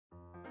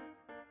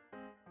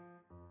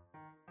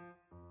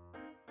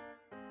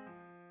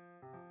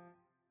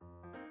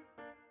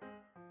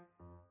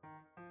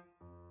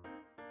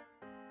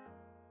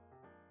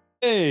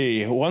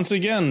Hey, once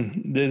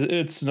again,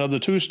 it's another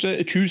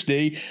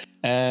Tuesday,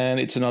 and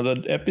it's another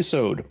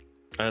episode.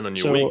 And a new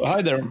So, week.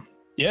 hi there.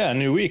 Yeah,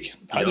 new week.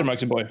 Hi there, Yeah.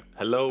 Maxi boy.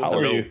 Hello. How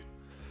hello. are you?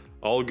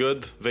 All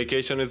good.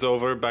 Vacation is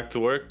over, back to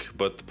work,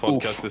 but the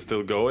podcast is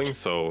still going,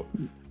 so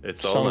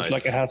it's all Sounds nice.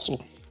 like a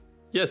hassle.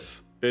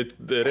 Yes, it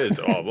is.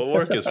 Oh, but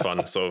work is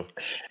fun, so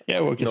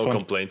Yeah, work is no fun.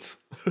 complaints.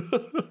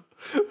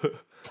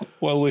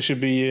 Well, we should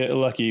be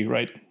lucky,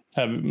 right?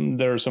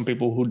 There are some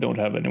people who don't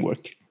have any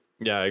work.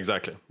 Yeah,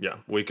 exactly. Yeah,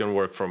 we can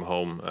work from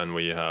home, and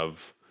we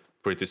have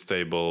pretty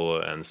stable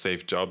and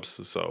safe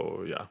jobs.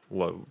 So yeah,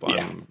 well,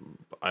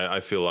 I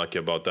feel lucky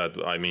about that.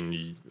 I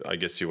mean, I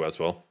guess you as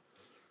well.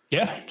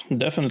 Yeah,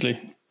 definitely.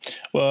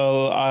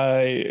 Well,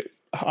 I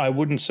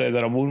wouldn't say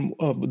that I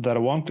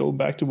won't go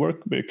back to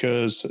work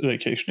because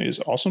vacation is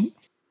awesome.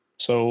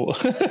 So,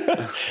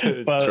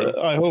 but True.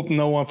 I hope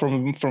no one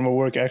from a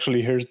work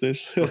actually hears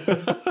this.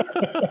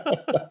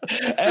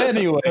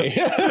 Anyway,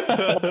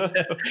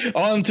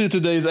 on to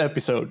today's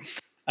episode.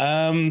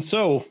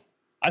 So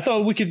I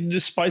thought we could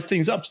just spice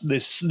things up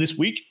this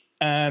week,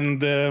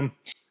 and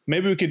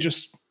maybe we could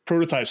just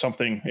prototype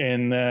something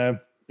in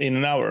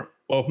an hour.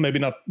 Well, maybe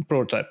not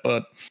prototype,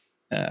 but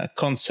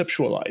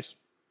conceptualize.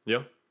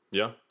 Yeah.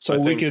 So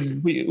we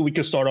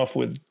could start off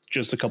with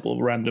just a couple of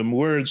random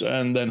words,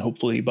 and then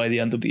hopefully by the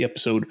end of the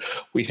episode,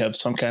 we have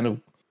some kind of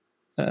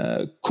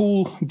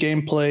cool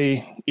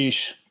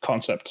gameplay-ish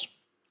concept.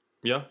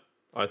 Yeah,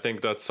 I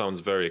think that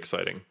sounds very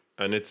exciting,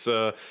 and it's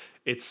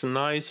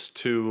nice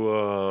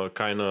to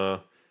kind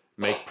of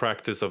make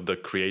practice of the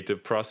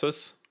creative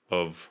process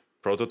of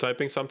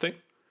prototyping something,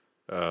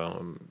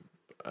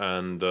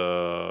 and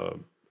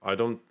I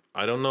don't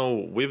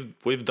know.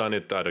 We've done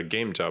it at a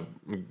game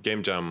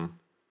jam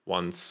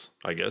once,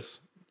 I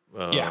guess.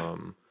 Yeah.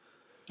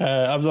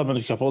 I've done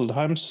it a couple of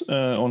times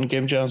on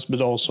game jams,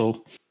 but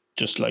also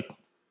just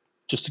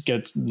to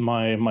get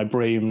my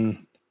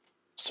brain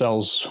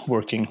cells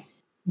working,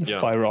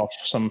 fire off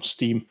some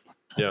steam.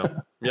 Yeah,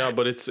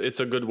 but it's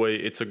a good way.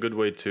 It's a good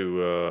way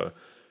to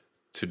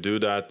do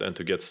that and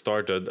to get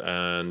started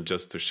and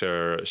just to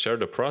share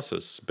the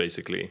process.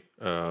 Basically,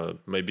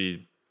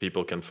 maybe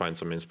people can find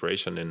some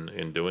inspiration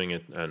in doing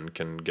it and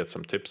can get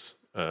some tips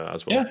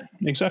as well. Yeah,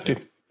 exactly.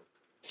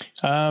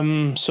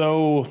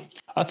 So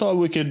I thought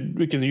we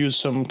could use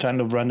some kind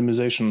of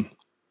randomization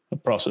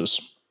process.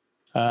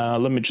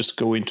 Let me just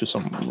go into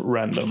some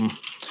random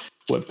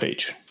web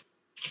page.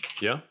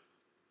 Yeah.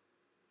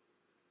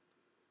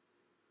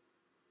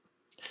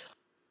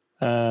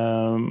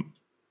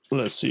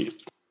 Let's see.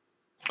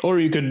 Or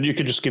you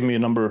could just give me a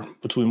number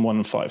between 1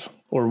 and 5,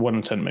 or 1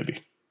 and 10 maybe.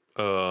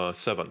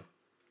 7.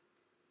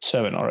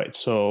 7. All right.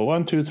 So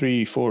 1, 2,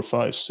 3, 4,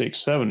 5, 6,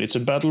 7. It's a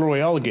battle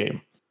royale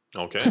game.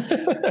 Okay.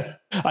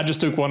 I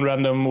just took one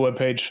random web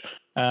page,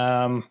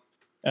 and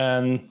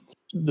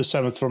the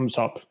 7th from the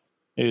top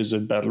is a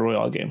battle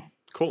royale game.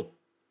 Cool.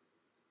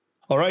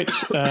 All right.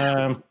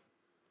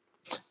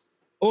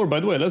 Or by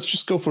the way, let's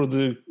just go for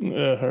the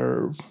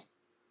her.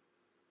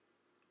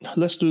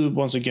 Let's do it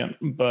once again,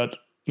 but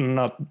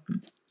not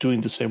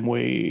doing the same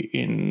way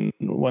in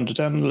 1 to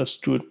 10. Let's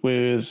do it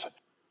with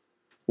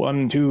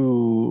 1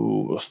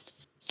 to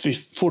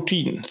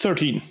 14,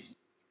 13.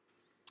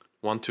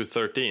 1 to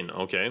 13.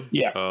 Okay.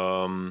 Yeah.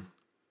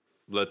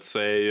 Let's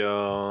say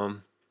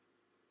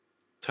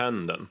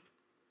 10 then.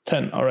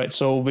 10. All right.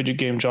 So video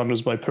game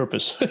genres by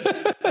purpose.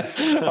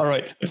 All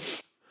right.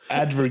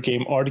 Advert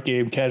game, art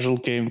game, casual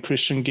game,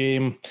 Christian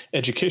game,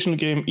 educational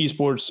game,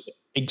 esports,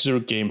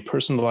 exert game,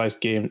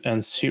 personalized game,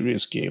 and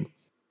serious game.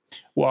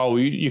 Wow,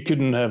 you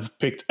couldn't have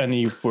picked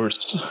any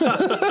worse.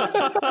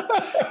 But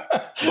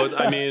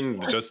I mean,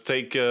 just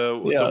take.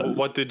 So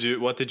what did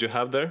you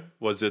have there?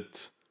 Was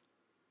it?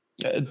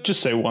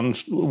 Just say 1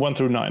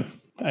 through 9.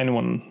 Any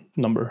one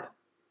number.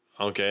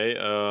 Okay.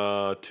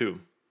 2.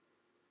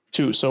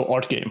 2. So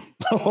art game.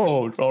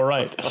 Oh, all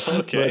right.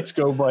 Okay. Let's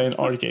go by an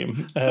art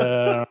game.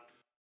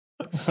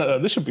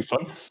 This should be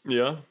fun.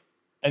 Yeah.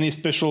 Any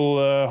special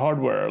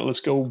hardware? Let's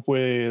go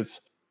with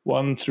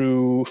 1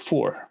 through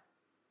 4.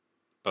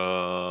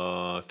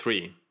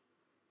 3.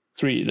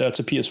 3. That's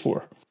a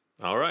PS4.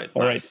 All right.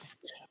 All nice. right.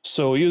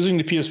 So using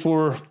the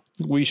PS4,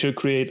 we should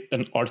create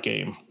an art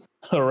game.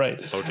 All right.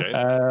 Okay.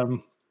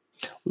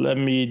 Let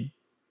me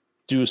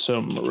do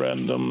some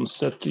random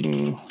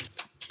setting.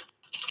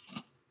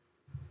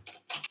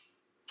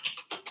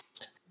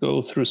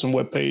 Go through some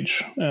web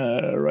page,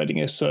 writing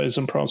essays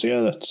and prompts.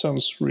 Yeah, that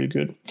sounds really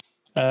good.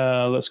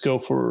 Let's go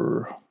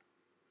for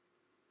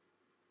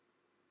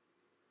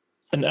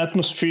an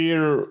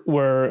atmosphere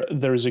where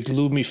there is a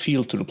gloomy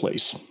feel to the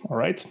place. All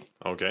right.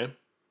 Okay.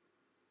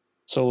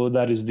 So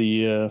that is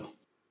the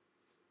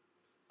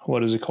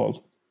what is it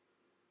called?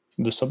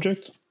 The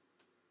subject?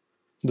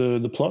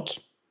 The plot?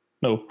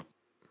 No.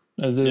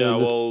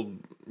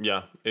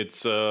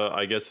 It's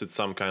I guess it's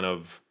some kind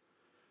of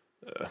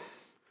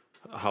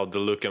how the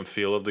look and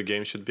feel of the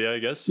game should be, I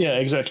guess. Yeah,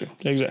 exactly.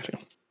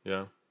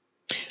 Yeah.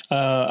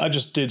 I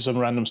just did some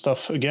random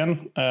stuff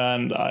again,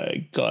 and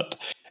I got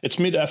it's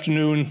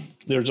mid-afternoon.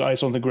 There's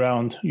ice on the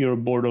ground. You're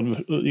on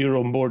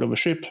board of a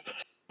ship,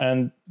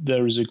 and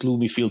there is a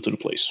gloomy feel to the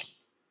place.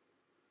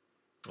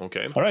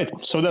 Okay. All right,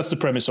 so that's the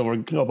premise of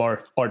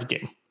our art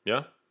game.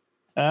 Yeah.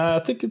 I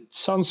think it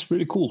sounds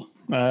really cool.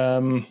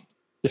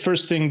 The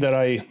first thing that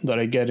I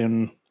get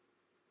in,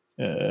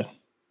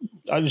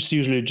 I just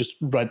usually just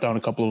write down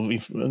a couple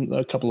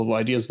of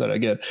ideas that I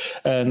get,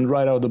 and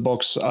right out of the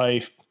box,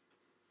 I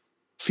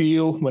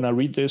feel when I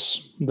read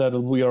this that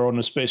we are on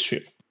a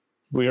spaceship.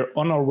 We are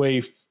on our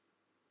way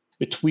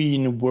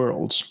between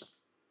worlds,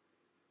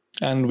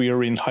 and we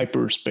are in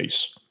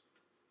hyperspace,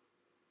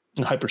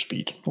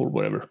 hyperspeed, or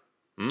whatever.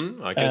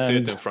 I can see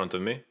it in front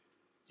of me.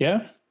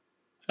 Yeah.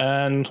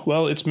 And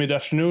well, it's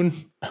mid-afternoon.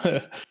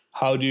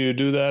 How do you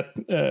do that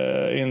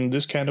in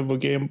this kind of a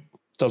game?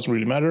 Doesn't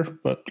really matter.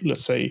 But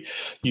let's say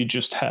you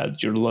just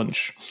had your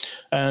lunch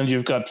and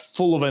you've got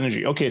full of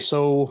energy. Okay,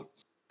 so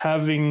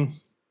having,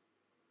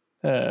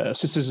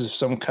 since this is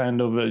some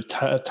kind of a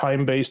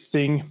time-based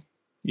thing,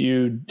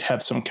 you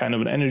have some kind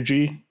of an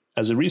energy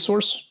as a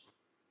resource.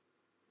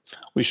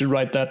 We should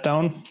write that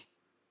down.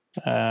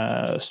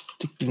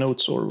 Sticky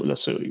notes, or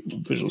let's say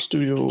Visual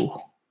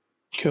Studio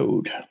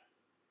Code.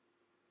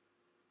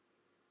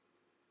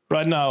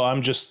 Right now,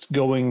 I'm just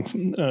going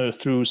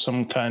through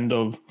some kind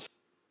of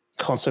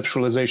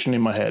conceptualization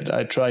in my head.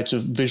 I try to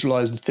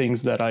visualize the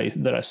things that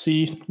I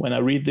see when I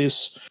read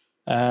this,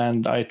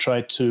 and I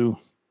try to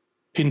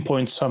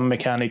pinpoint some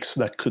mechanics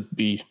that could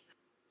be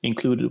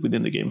included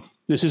within the game.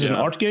 This is an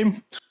art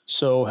game,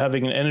 so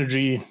having an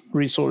energy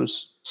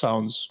resource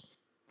sounds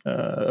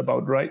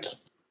about right.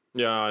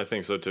 Yeah, I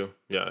think so too.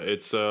 Yeah,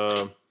 it's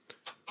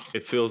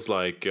it feels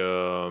like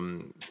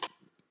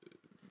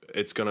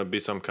it's gonna be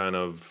some kind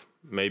of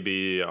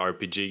maybe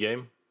RPG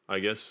game, I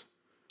guess.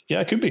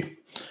 Yeah, it could be.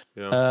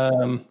 Yeah.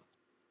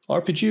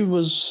 RPG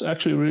was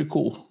actually really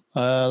cool.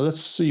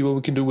 Let's see what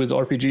we can do with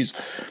RPGs.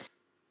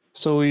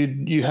 So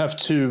you have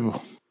to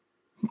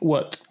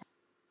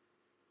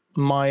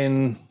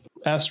mine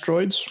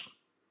asteroids.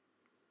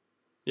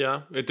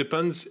 Yeah, it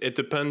depends. It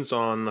depends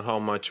on how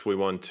much we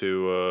want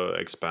to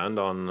expand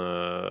on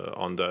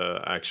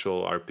the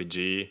actual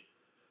RPG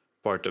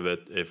part of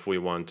it. If we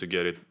want to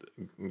get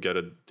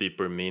a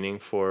deeper meaning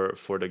for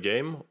the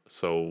game,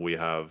 so we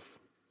have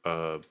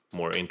a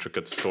more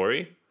intricate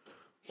story,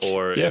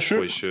 or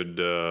we should,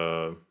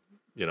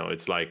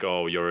 it's like,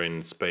 oh, you're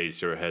in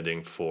space, you're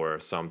heading for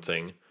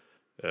something.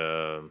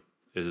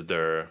 Is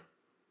there?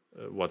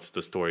 What's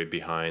the story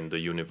behind the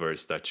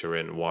universe that you're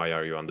in? Why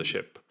are you on the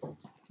ship?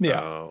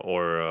 Yeah.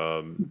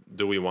 Or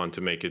do we want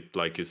to make it,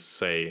 like you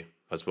say,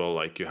 as well,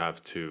 like you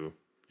have to,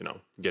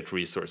 get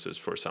resources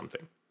for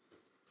something?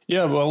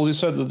 Yeah, well, you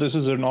said that this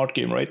is an art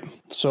game, right?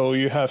 So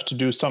you have to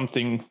do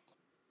something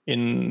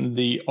in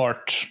the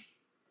art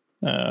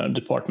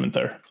department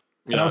there.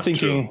 And yeah,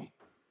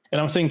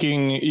 I'm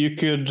thinking you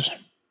could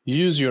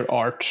use your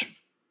art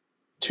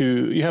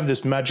to, you have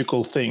this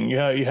magical thing.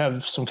 You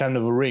have some kind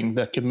of a ring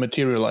that can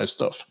materialize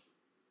stuff.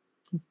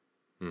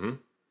 Mm-hmm.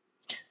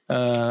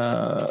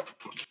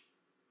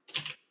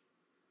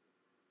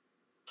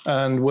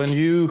 And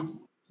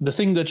the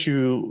thing that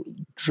you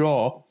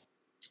draw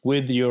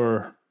with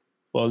your,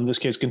 well, in this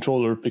case,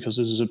 controller, because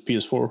this is a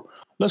PS4.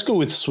 Let's go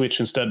with Switch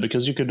instead,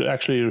 because you could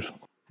actually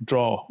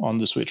draw on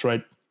the Switch,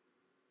 right?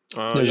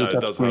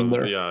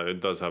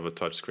 It does have a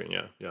touch screen.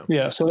 Yeah.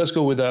 Yeah. So let's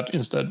go with that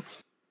instead.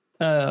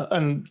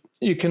 And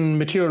you can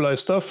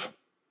materialize stuff,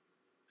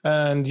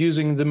 and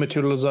using the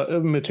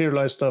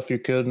materialized stuff, you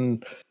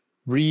can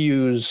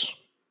reuse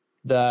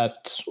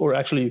that, or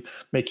actually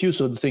make use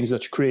of the things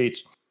that you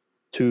create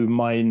to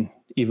mine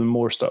even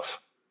more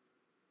stuff.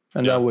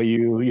 And that way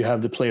you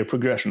have the player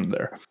progression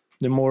there.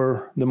 The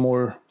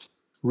more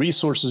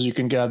resources you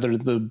can gather,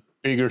 the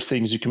bigger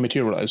things you can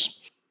materialize.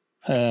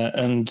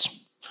 And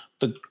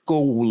the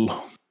goal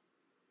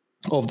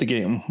of the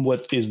game,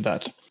 what is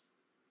that?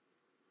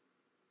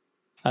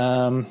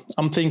 I'm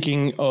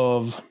thinking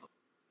of,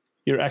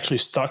 you're actually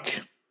stuck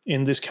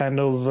in this kind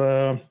of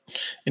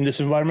in this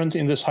environment,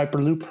 in this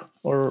hyperloop,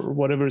 or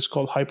whatever it's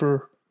called,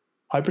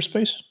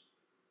 hyperspace.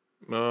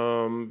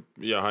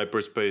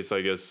 Hyperspace,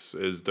 I guess,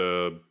 is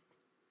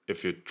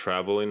if you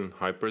travel in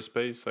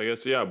hyperspace, I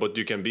guess. Yeah, but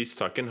you can be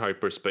stuck in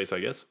hyperspace, I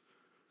guess.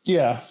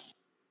 Yeah,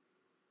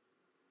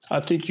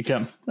 I think you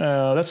can.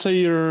 Let's say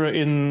you're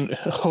in.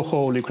 Oh,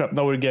 holy crap!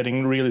 Now we're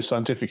getting really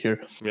scientific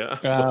here. Yeah.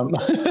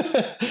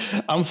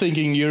 I'm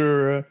thinking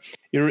you're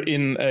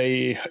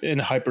in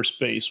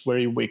hyperspace where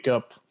you wake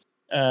up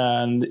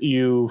and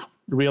you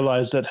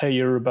realize that, hey,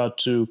 you're about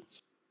to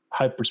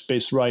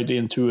hyperspace right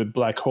into a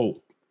black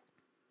hole.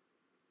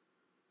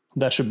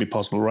 That should be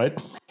possible, right?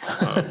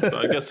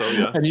 I guess so.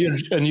 Yeah.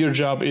 and your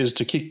job is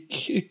to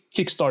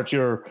kickstart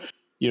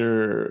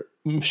your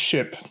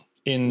ship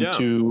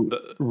into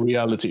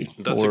reality.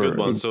 That's a good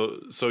one. So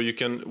we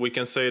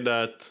can say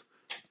that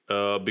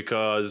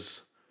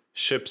because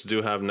ships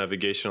do have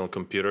navigational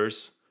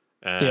computers,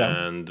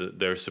 and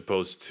they're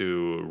supposed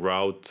to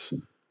route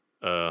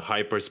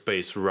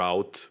hyperspace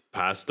route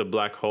past the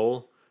black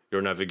hole.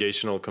 Your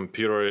navigational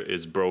computer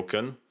is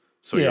broken,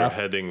 So you're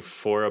heading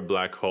for a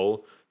black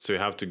hole. So you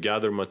have to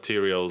gather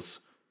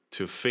materials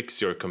to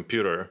fix your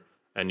computer,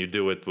 and you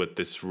do it with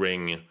this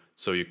ring.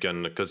 So you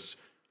can, because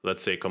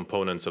let's say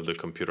components of the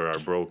computer are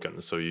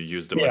broken. So you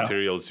use the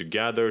materials you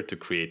gather to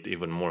create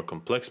even more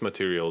complex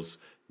materials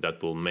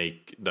that will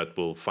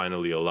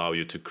finally allow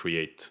you to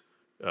create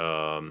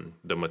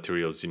the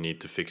materials you need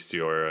to fix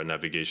your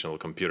navigational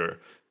computer.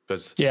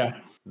 Because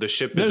the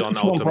ship is on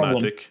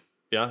automatic.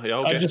 Yeah,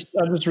 okay. I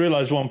just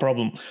realized one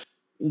problem.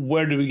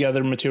 Where do we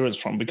gather materials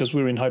from? Because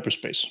we're in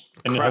hyperspace.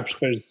 And in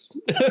hyperspace,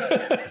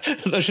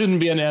 there shouldn't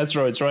be any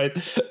asteroids, right?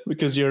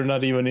 Because you're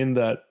not even in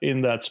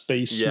that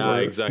space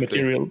where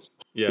materials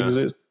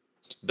exist.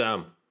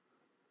 Damn.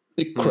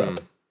 Crap.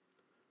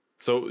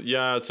 So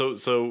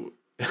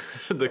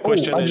the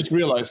question is...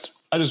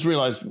 I just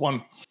realized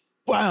one.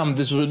 Bam!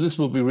 This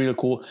will be really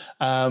cool.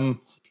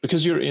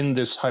 Because you're in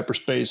this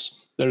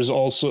hyperspace,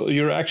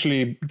 you're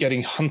actually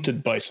getting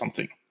hunted by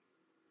something.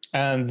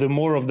 And the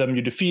more of them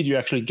you defeat, you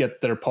actually get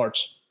their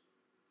parts.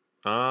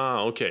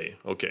 Okay.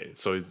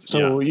 So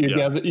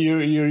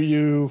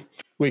you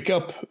wake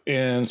up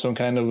in some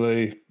kind of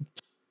a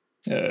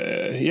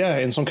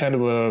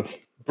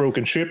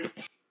broken ship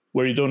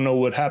where you don't know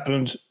what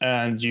happened,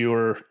 and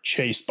you're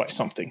chased by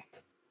something.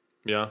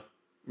 Yeah,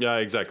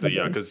 exactly.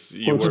 Yeah, because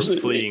you were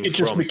fleeing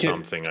from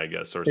something, I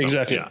guess, or something.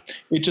 Exactly. Yeah.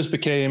 It just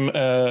became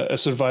a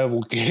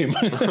survival game.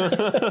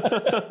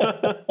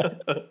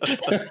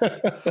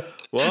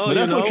 Well, but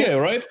that's okay,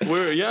 right?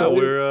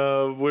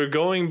 We're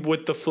going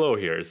with the flow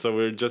here. So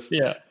we're just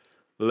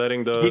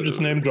we're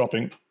just name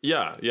dropping.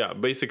 Yeah.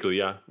 Basically,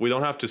 yeah. We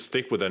don't have to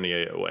stick with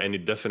any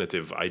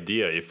definitive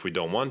idea if we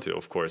don't want to,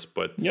 of course.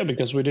 But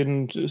because we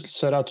didn't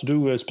set out to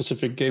do a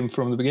specific game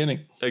from the beginning.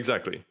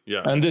 Exactly.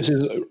 Yeah. And this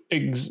is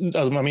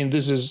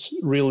this is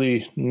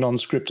really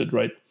non-scripted,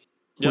 right?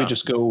 We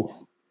just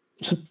go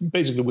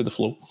basically with the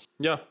flow.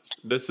 Yeah.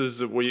 This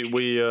is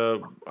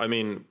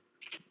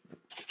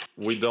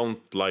we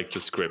don't like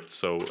to script,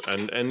 so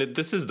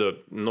this is the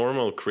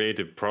normal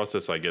creative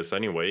process, I guess.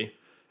 Anyway,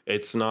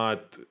 it's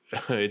not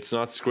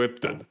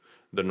scripted.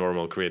 The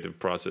normal creative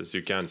process,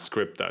 you can't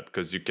script that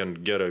because you can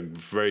get a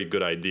very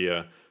good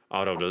idea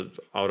out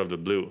of the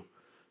blue.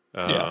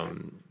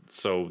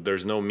 So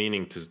there's no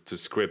meaning to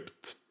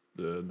script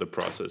the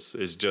process.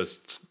 It's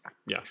just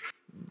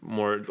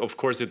more. Of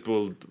course,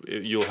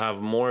 you'll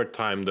have more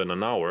time than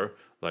an hour,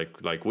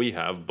 like we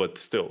have, but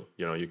still,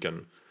 we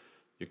can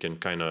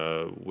kind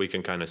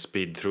of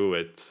speed through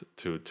it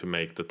to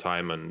make the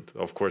time. And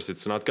of course,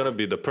 it's not going to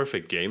be the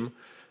perfect game,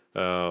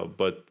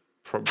 but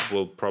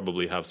we'll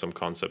probably have some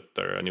concept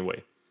there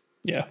anyway.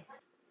 Yeah.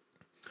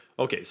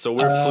 Okay, so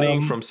we're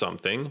fleeing from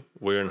something.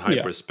 We're in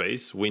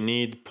hyperspace. We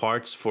need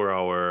parts for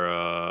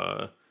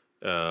our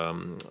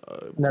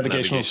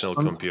navigational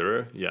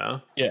computer. Yeah,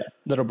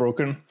 that are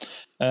broken,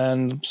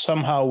 and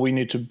somehow we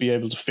need to be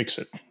able to fix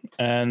it.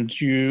 And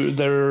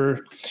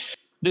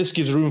this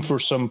gives room for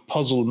some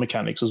puzzle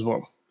mechanics as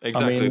well.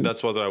 Exactly,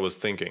 that's what I was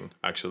thinking,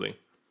 actually.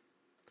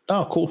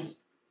 Oh, cool.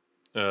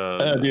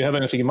 Do you have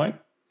anything in mind?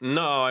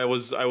 No, I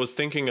was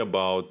thinking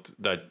about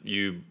that.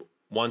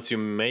 Once you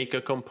make a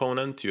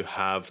component, you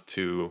have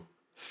to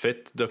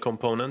fit the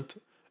component,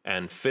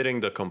 and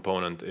fitting the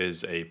component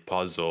is a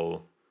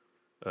puzzle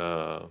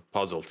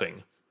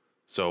thing.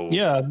 So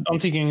I'm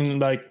thinking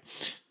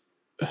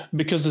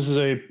because this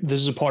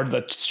is a part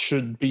that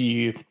should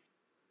be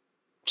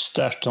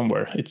stashed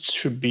somewhere. It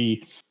should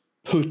be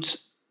put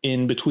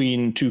in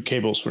between two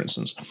cables, for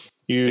instance.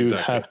 You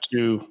have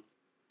to,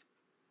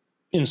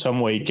 in some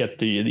way, get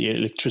the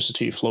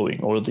electricity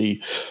flowing, or the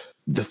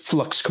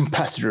flux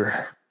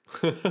capacitor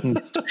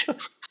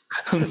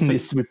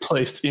needs to be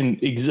placed in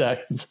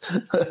exact.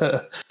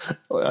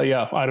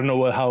 I don't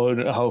know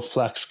how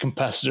flux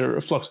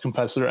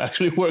capacitor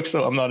actually works,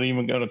 so I'm not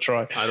even going to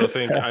try. I don't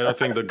think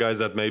the guys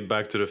that made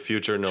Back to the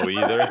Future know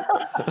either.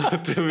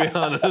 To be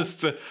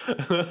honest,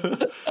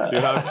 you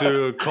have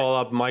to call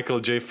up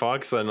Michael J.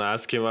 Fox and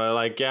ask him,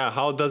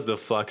 how does the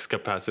flux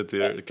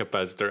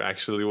capacitor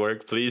actually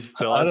work? Please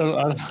tell us.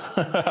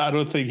 I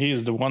don't think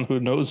he's the one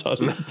who knows how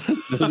to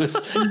do this.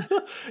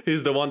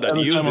 He's the one that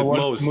used it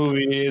most.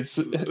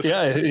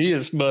 He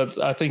is, but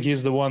I think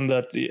he's the one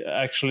that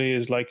actually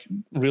is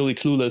really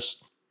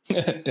clueless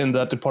in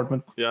that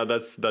department. Yeah,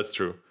 that's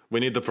true. We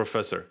need the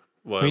professor.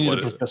 We need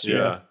the professor.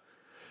 Yeah.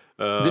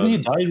 Didn't he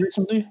die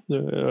recently?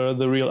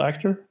 The real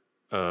actor?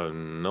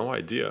 No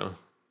idea.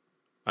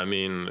 I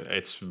mean,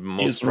 it's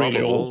most probable.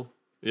 Really old.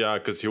 Yeah,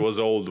 because he was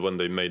old when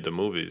they made the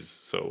movies.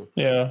 So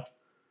yeah.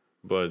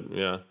 But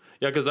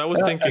because I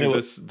was thinking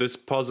this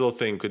puzzle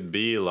thing could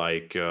be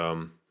like,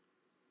 either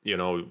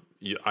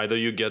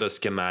you get a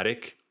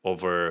schematic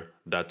over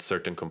that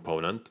certain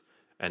component,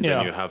 and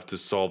then you have to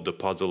solve the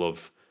puzzle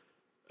of,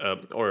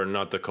 or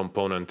not the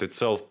component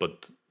itself,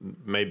 but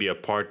maybe a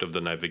part of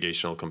the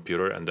navigational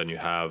computer, and then you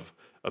have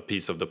a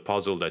piece of the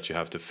puzzle that you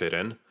have to fit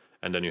in,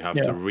 and then you have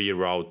to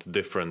reroute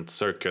different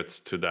circuits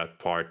to that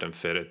part and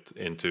fit it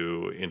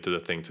into the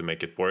thing to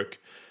make it work.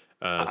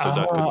 So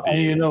that could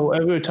be.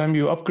 Every time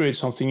you upgrade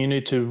something, you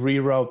need to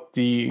reroute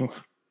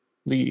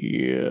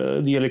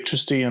the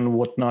electricity and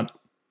whatnot.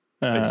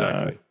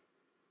 Exactly.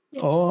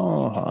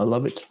 Oh, I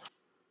love it.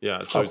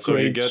 Yeah, so you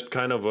Upgrades. get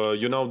kind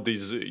of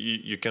these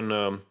you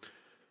can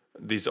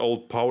these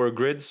old power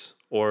grids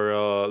or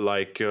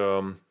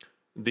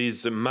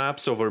these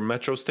maps over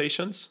metro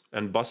stations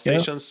and bus Yeah.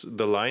 stations,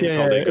 the lines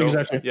Yeah, how they go.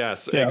 exactly.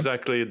 Yes, Yeah.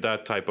 exactly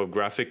that type of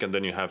graphic, and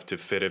then you have to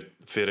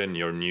fit in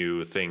your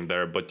new thing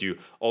there. But you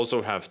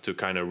also have to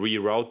kind of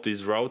reroute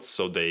these routes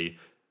so they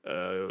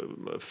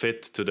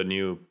fit to the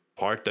new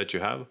part that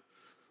you have.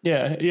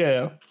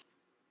 Yeah.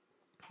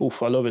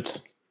 Oof, I love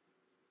it.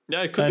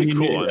 Yeah, it could And be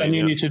cool. I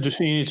mean, you yeah.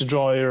 need to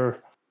draw your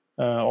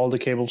all the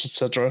cables,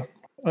 etc.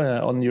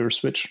 On your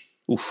Switch.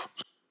 Oof,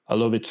 I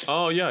love it.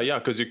 Oh yeah,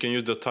 because you can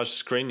use the touch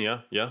screen.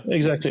 Yeah.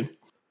 Exactly.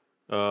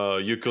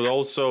 You could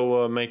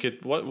also make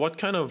it what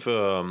kind of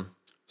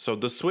so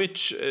the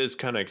Switch is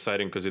kind of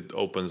exciting because it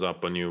opens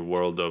up a new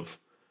world of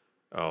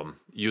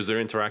user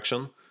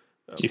interaction.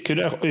 You could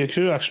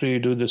actually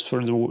do this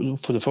for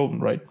the phone,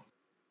 right?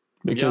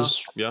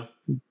 Because Yeah.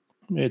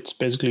 it's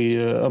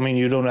basically I mean,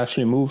 you don't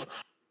actually move.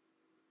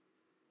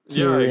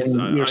 Yeah,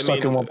 You're I stuck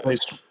mean, in one place.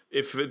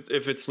 if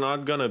it's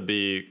not gonna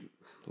be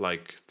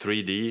like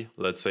 3D,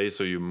 let's say,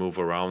 so you move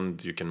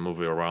around, you can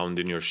move around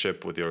in your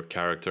ship with your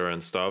character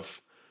and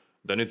stuff,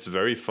 then it's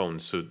very phone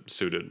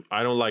suited.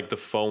 I don't like the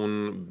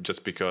phone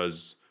just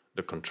because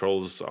the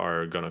controls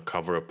are gonna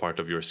cover a part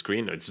of your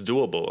screen. It's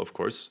doable, of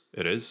course,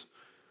 it is.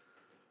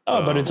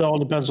 But it all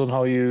depends on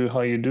how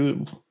you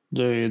do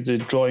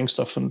the drawing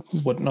stuff and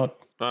whatnot.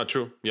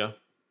 True. Yeah.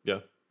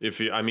 If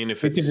You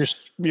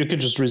could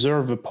just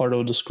reserve a part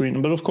of the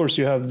screen, but of course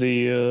you have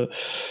the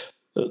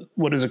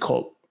what is it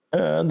called?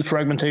 The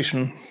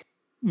fragmentation.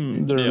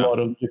 There are a lot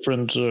of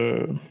different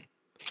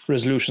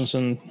resolutions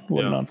and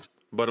whatnot. Yeah.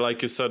 But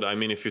like you said, I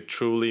mean, if you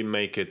truly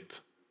make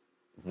it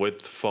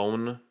with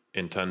phone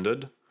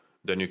intended,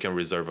 then you can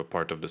reserve a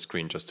part of the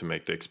screen just to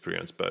make the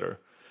experience better.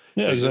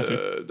 Yeah, exactly.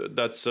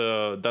 That's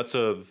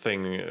a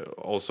thing.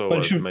 Also,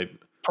 But you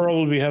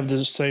probably have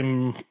the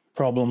same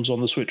problems on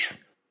the Switch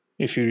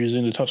if you're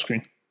using the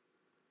touchscreen.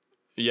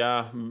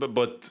 Yeah,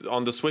 but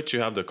on the Switch you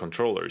have the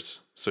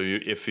controllers. So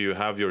if you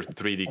have your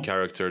 3D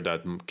character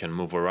that can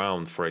move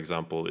around, for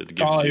example, it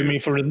gives you. You mean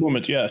for the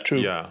movement? Yeah, true.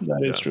 Yeah,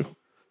 that is true.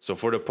 So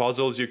for the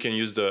puzzles, you can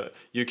use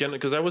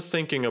because I was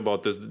thinking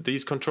about this.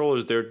 These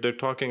controllers, they're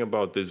talking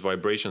about these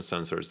vibration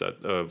sensors,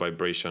 that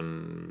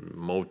vibration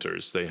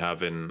motors they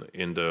have in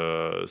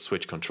the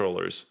Switch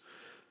controllers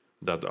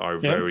that are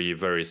very,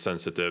 very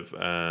sensitive.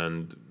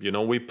 And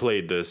we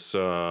played this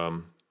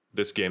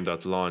this game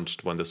that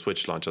launched when the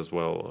Switch launched as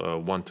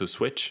well, 1-2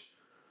 Switch.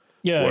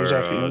 Yeah, where,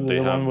 exactly.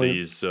 They have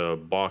these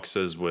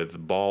boxes with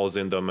balls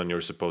in them, and you're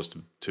supposed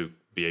to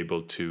be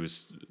able to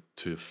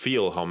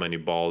feel how many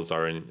balls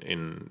are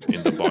in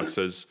the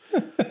boxes.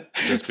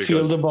 Just because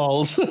feel the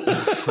balls.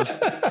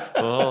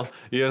 Well,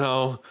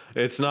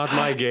 it's not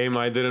my game.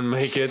 I didn't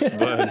make it,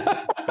 but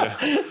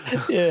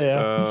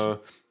yeah.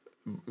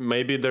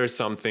 Maybe there's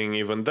something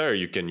even there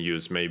you can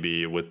use,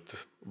 maybe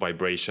with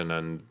vibration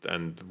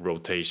and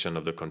rotation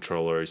of the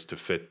controllers to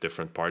fit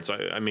different parts.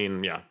 I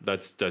mean, yeah,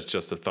 that's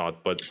just a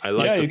thought, but I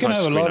like the touch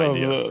screen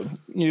idea.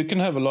 You can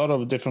have a lot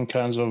of different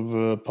kinds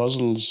of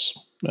puzzles.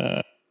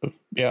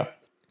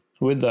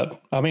 With that,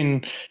 I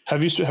mean,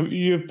 have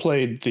you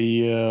played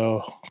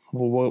the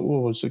what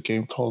was the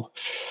game called?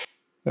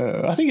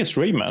 I think it's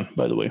Rayman,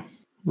 by the way.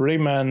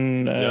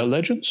 Rayman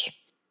Legends.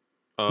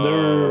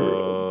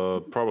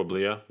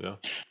 Probably, yeah.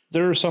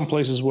 There are some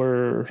places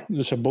where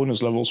there's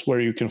bonus levels where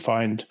you can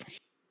find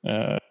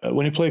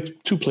when you play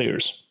two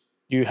players,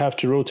 you have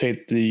to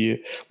rotate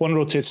one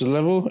rotates the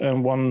level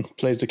and one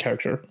plays the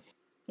character.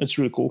 It's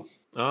really cool.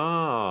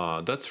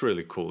 That's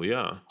really cool.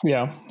 Yeah.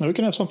 Yeah, we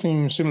can have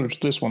something similar to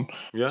this one.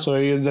 Yeah. So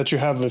that you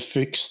have a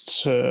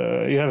fixed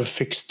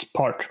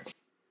part.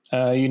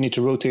 You need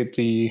to rotate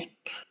the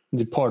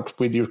part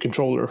with your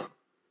controller.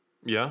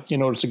 Yeah.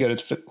 In order to get it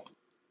to fit.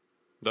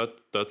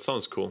 That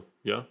sounds cool.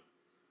 Yeah.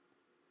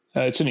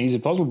 It's an easy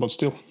puzzle, but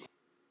still.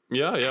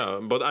 Yeah.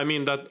 But I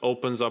mean, that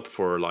opens up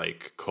for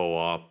like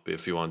co-op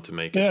if you want to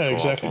make it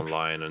co-op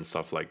online and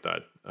stuff like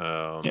that.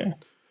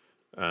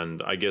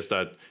 And I guess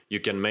that we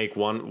can make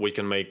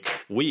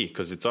Wii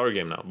because it's our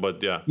game now.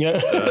 But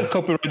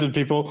copyrighted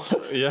people.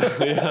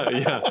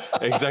 Yeah,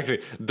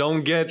 exactly.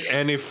 Don't get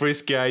any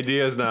frisky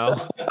ideas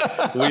now.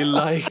 We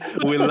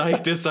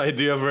like this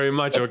idea very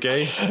much.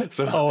 Okay.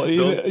 So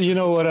you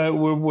know what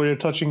we're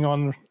touching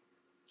on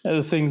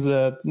the things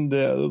that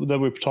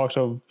we've talked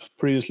of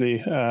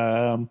previously.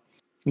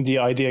 The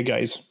idea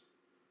guys.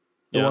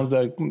 The ones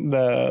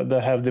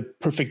that have the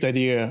perfect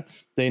idea,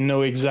 they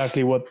know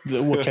exactly what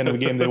kind of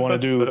game they want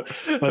to do,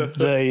 but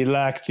they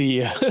lack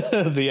the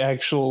the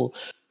actual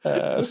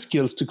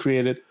skills to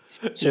create it.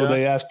 So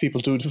they ask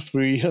people to do it for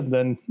free, and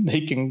then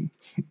they can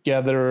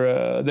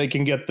gather, they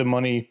can get the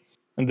money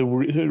and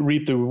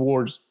reap the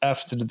rewards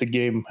after the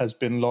game has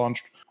been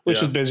launched,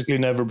 which is basically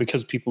never,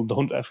 because people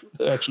don't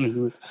actually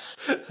do it.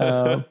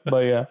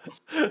 But yeah,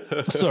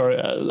 sorry,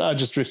 I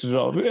just drifted it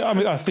off. I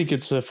mean, I think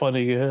it's a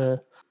funny.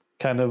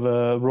 Kind of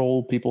a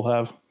role people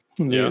have.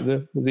 The Yeah.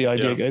 the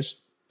idea Yeah.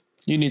 guys.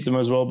 You need them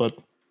as well, but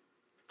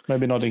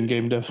maybe not in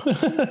game dev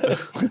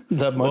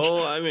that much.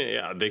 Well, I mean,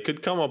 yeah, they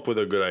could come up with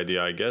a good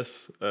idea, I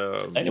guess.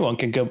 Anyone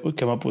can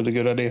come up with a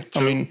good idea.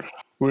 True. I mean,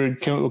 we're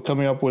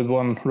coming up with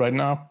one right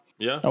now,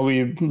 Yeah. and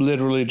we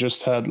literally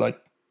just had like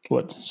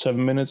what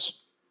 7 minutes.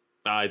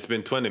 It's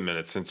been 20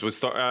 minutes since we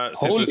started.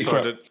 Holy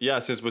crap.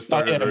 Since we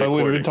started the but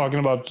we were recording. talking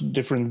about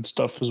different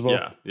stuff as well.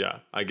 Yeah, yeah.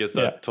 I guess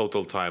that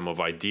total time of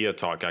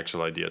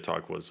actual idea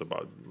talk, was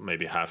about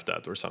maybe half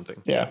that or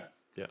something. Yeah.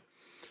 Yeah.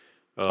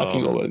 I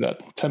can go with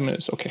that. 10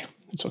 minutes. Okay.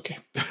 It's okay.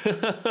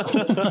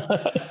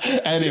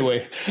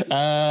 Anyway,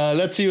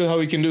 let's see how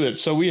we can do it.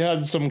 So we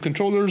had some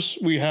controllers.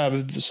 We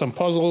have some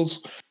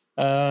puzzles.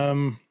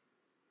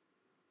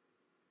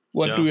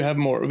 What do we have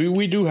more?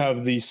 We do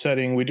have the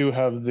setting. We do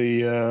have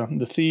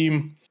the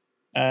theme.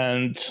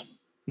 And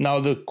now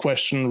the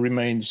question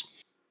remains,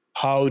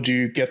 how do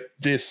you get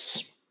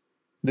this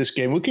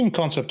game? We can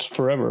concept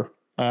forever.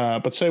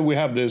 But say we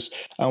have this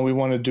and we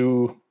want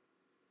to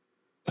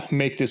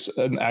make this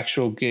an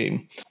actual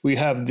game. We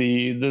have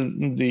the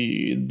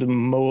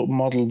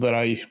model that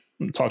I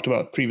talked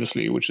about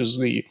previously, which is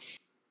the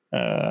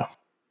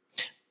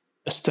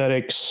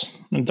aesthetics,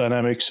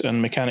 dynamics,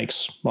 and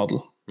mechanics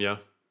model. Yeah.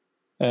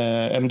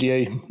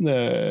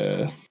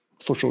 MDA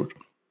for short.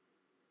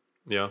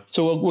 Yeah.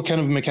 So what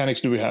kind of mechanics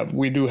do we have?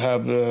 We do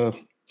have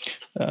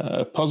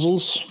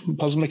puzzle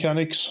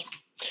mechanics.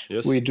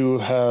 Yes. We do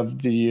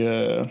have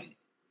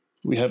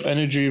we have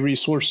energy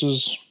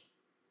resources.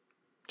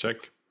 Check.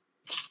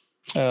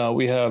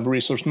 We have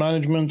resource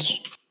management.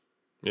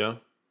 Yeah.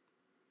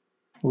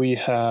 We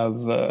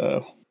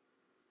have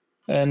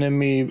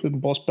enemy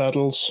boss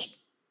battles.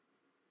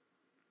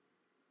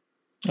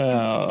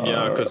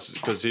 Because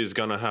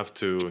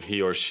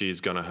he or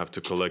she's gonna have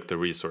to collect the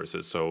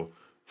resources. So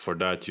for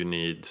that you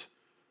need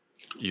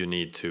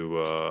to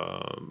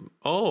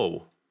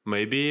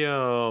maybe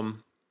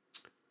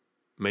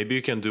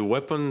you can do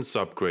weapons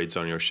upgrades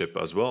on your ship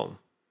as well.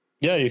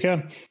 Yeah, you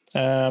can.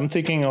 I'm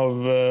thinking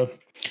of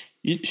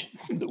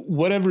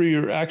whatever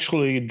you're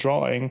actually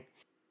drawing,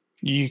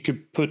 you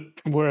could put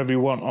wherever you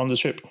want on the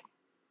ship.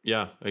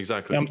 Yeah,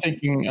 exactly. I'm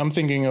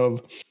thinking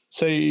of,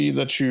 say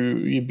that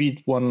you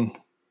beat one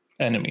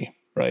enemy,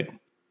 right?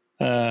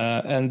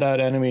 And that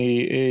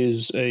enemy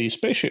is a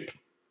spaceship.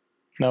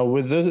 Now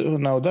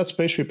that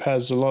spaceship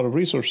has a lot of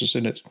resources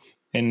in it,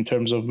 in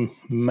terms of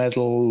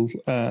metal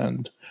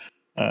and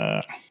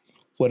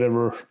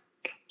whatever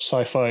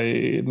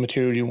sci-fi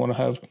material you want to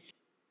have,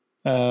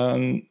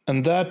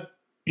 and that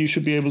you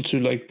should be able to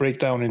like break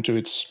down into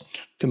its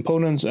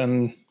components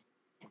and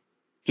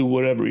do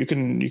whatever. You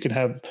can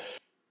have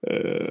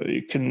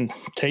you can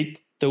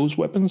take those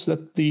weapons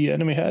that the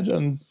enemy had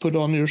and put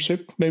on your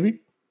ship, maybe.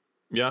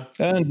 Yeah.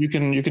 And you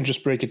can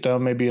just break it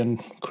down maybe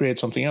and create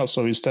something else.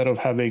 So instead of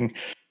having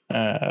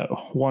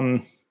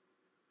one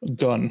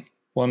gun,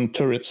 one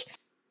turret,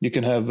 you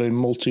can have a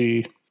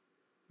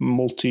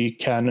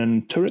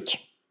multi-cannon turret.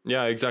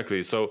 Yeah,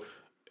 exactly. So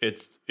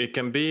it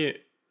can be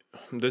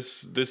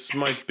this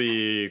might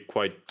be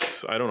quite,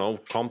 I don't know,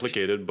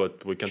 complicated,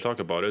 but we can talk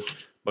about it.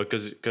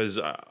 Because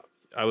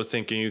I was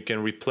thinking you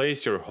can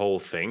replace your whole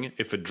thing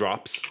if it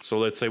drops. So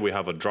let's say we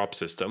have a drop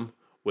system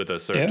with a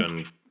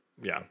certain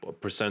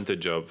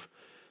percentage of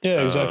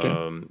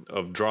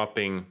of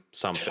dropping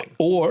something.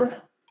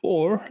 Or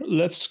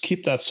let's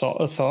keep that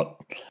a thought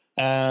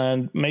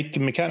and make a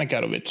mechanic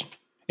out of it.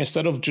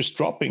 Instead of just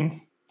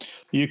dropping,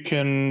 you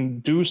can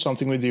do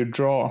something with your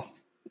draw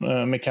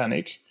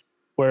mechanic,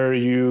 where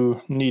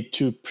you need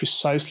to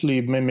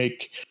precisely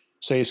mimic,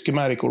 say, a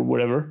schematic or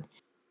whatever.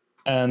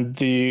 And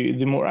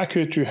the more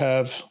accurate you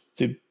have,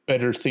 the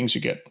better things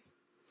you get.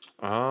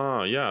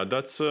 Yeah,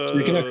 that's so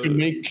you can actually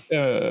make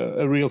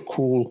a real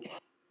cool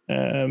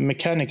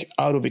mechanic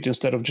out of it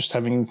instead of just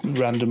having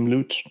random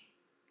loot.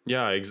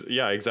 Yeah,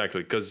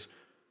 exactly. Because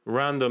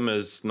random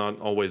is not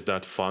always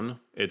that fun.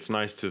 It's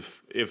nice to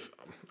it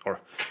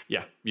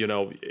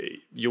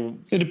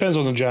depends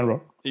on the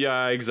genre.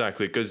 Yeah,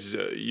 exactly. Because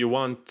you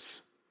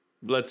want.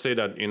 Let's say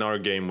that in our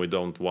game we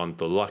don't want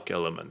the luck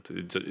element.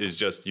 It's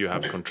just you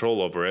have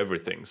control over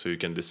everything, so you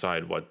can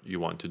decide what you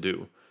want to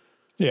do.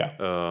 Yeah.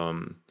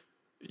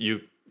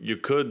 You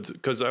could,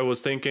 because I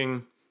was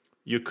thinking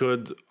you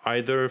could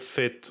either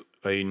fit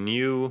a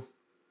new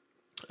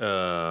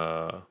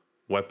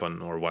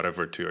weapon or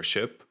whatever to your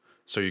ship,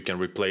 so you can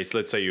replace.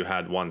 Let's say you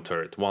had one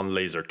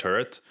laser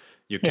turret.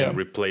 You can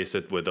replace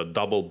it with a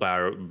double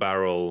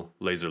barrel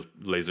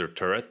laser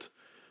turret.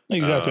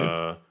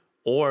 Exactly.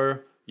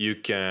 Or you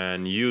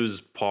can use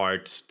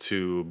parts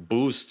to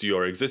boost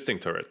your existing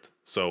turret.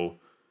 So,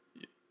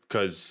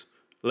 because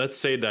let's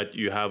say that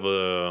you have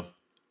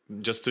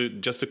just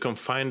to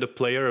confine the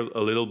player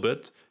a little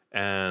bit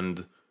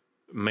and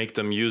make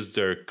them use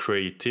their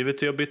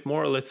creativity a bit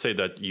more. Let's say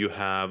that you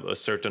have a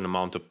certain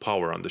amount of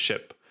power on the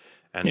ship,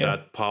 and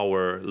that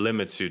power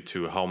limits you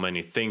to how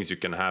many things you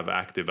can have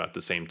active at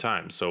the same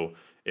time. So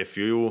if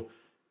you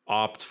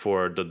opt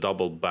for the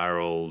double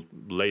barrel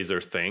laser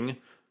thing,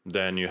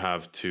 then you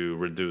have to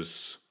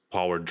reduce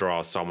power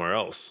draw somewhere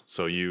else.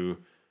 So you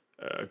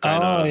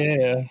kind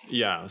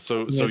of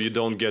so you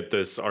don't get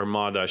this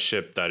armada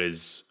ship that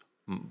is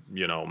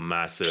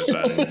massive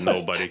and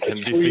nobody can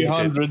defeat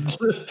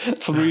it.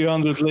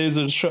 300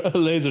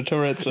 laser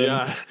turrets.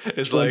 Yeah,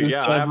 it's like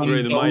I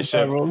upgraded my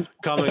ship.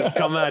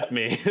 Come at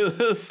me.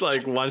 It's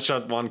like one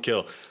shot, one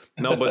kill.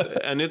 No,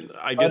 but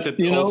I guess it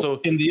also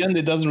in the end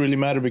it doesn't really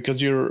matter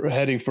because you're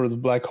heading for the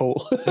black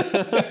hole.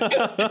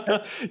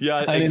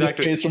 Yeah, and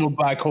exactly. In the case of a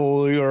black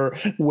hole, your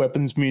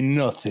weapons mean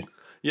nothing.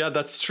 Yeah,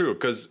 that's true,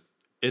 because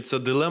it's a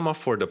dilemma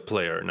for the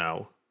player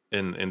now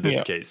in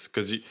this case,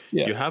 because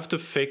you have to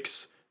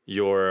fix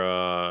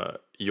your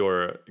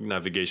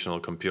navigational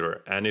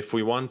computer, and if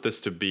we want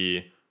this to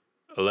be,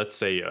 let's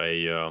say,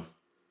 a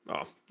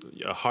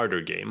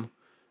harder game,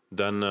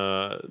 then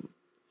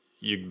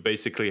you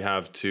basically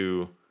have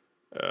to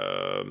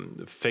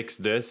fix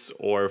this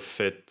or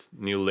fit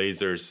new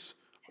lasers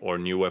or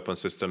new weapon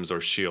systems or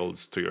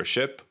shields to your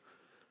ship.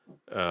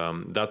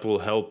 That will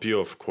help you,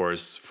 of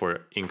course,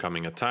 for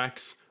incoming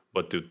attacks,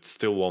 but it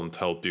still won't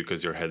help you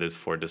because you're headed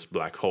for this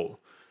black hole.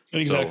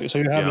 Exactly. So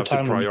you have to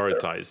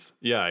prioritize.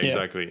 Yeah,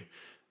 exactly.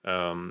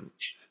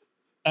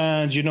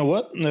 And you know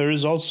what? There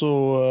is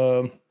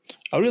also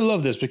I really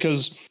love this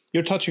because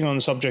you're touching on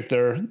a subject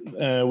there,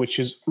 which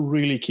is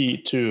really key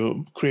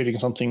to creating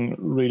something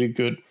really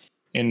good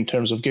in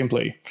terms of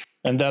gameplay,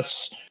 and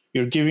that's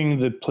you're giving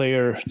the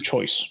player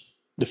choice,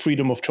 the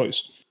freedom of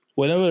choice.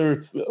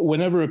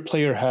 Whenever a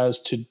player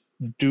has to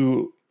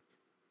do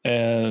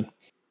a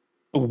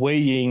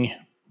weighing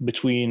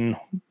between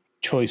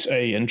choice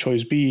A and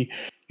choice B,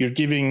 you're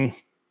giving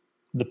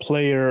the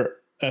player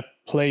a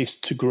place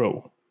to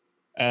grow.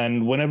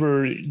 And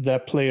whenever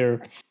that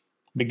player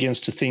begins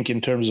to think in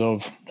terms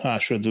of,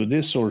 should I do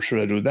this or should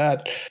I do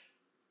that?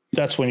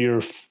 That's when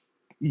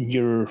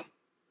you're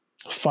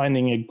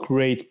finding a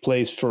great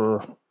place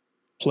for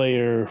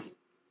player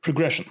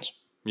progressions.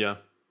 Yeah.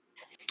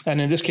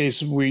 And in this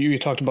case, you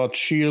talked about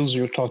shields,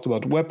 you talked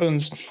about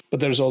weapons, but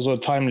there's also a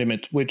time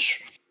limit,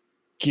 which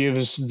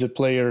gives the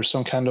player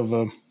some kind of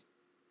a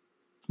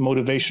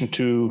motivation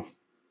to,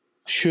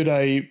 should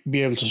I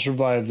be able to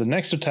survive the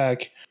next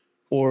attack,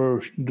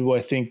 or do I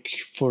think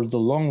for the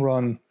long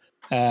run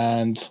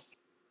and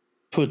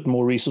put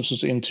more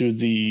resources into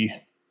the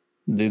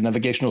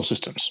navigational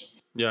systems?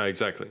 Yeah,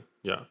 exactly.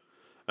 Yeah.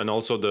 And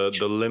also the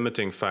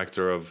limiting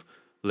factor of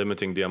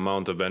limiting the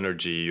amount of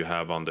energy you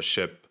have on the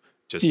ship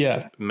just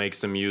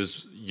makes them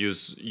use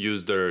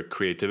their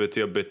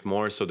creativity a bit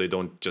more, so they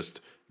don't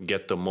just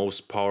get the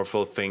most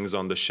powerful things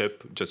on the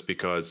ship just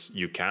because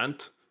you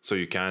can't. So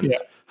you can't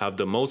have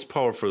the most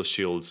powerful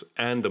shields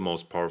and the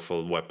most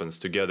powerful weapons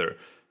together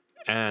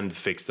and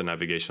fix the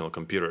navigational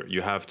computer.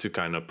 You have to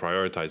kind of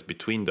prioritize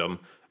between them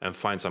and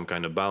find some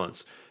kind of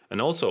balance.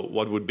 And also,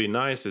 what would be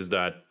nice is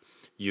that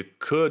we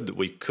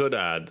could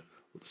add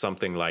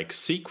something like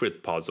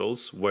secret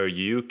puzzles where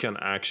you can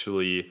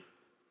actually,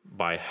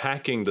 by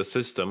hacking the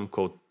system,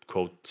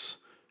 quotes,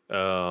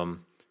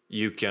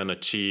 you can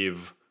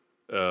achieve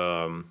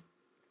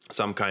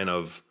some kind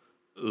of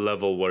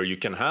level where you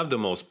can have the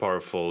most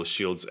powerful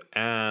shields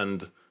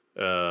and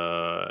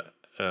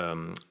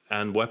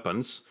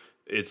weapons.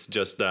 It's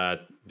just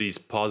that these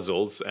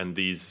puzzles and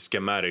these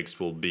schematics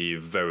will be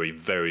very,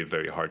 very,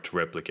 very hard to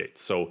replicate.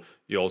 So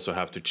you also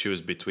have to choose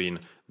between,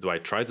 do I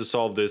try to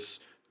solve this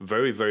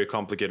very, very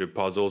complicated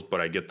puzzles, but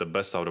I get the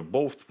best out of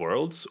both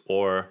worlds,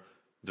 or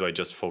do I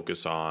just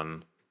focus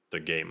on the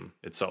game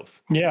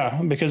itself?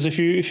 Yeah, because if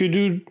you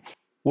do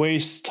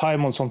waste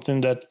time on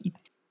something that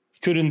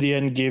could in the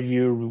end give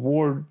you a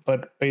reward,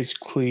 but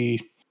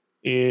basically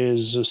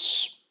is a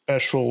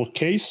special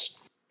case,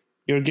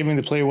 you're giving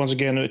the player once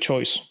again a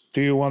choice.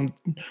 Do you want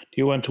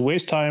to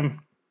waste time,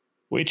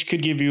 which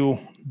could give you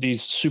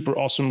these super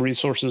awesome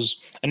resources,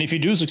 and if you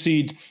do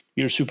succeed,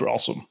 you're super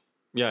awesome.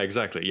 Yeah,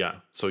 exactly. Yeah,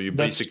 so you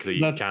basically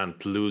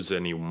can't lose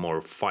any more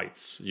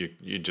fights.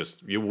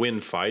 You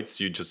win fights.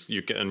 You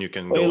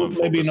can go and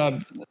focus.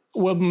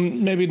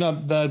 Maybe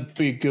not that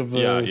big of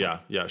a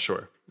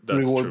sure. That's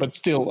reward, true. but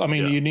still, I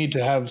mean, you need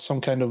to have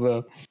some kind of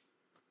a.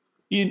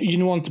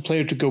 You want the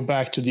player to go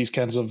back to these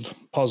kinds of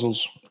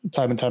puzzles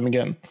time and time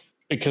again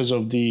because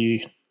of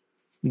the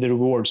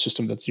reward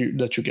system that you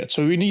get.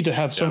 So we need to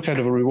have some kind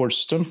of a reward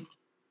system.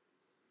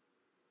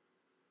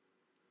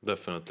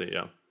 Definitely,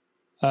 yeah.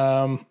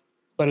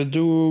 But I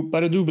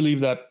do believe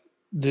that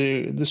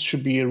this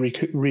should be a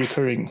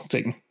recurring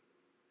thing.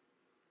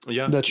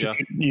 Yeah, that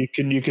you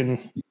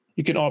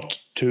can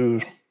opt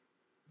to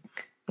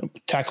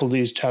tackle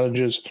these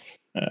challenges,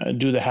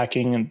 do the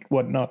hacking and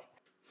whatnot.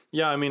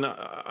 Yeah, I mean,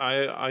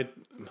 I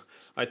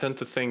tend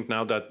to think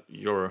now that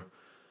your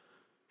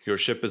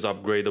ship is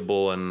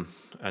upgradable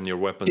and your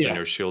weapons and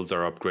your shields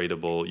are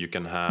upgradable, you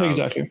can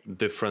have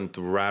different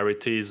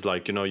rarities,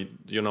 like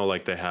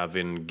like they have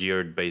in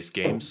geared based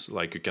games.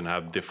 Like you can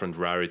have different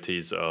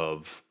rarities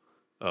of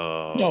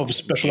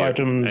special gear.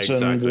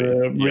 Items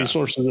and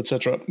resources,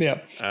 etc.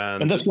 Yeah,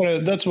 and that's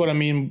what I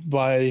mean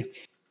by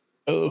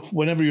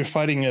whenever you're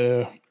fighting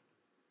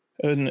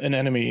an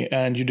enemy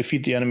and you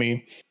defeat the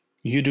enemy,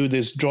 you do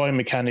this drawing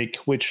mechanic,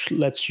 which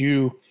lets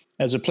you,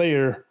 as a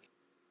player,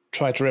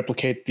 try to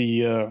replicate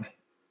the.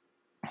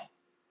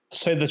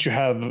 Say that you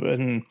have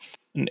an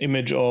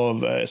image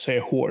of, say,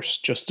 a horse,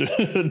 just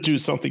to do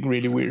something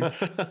really weird.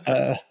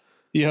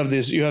 You have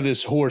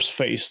this horse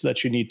face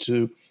that you need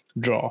to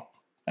draw,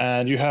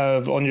 and you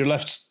have on your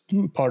left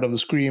part of the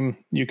screen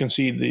you can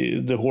see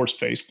the horse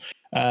face,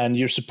 and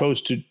you're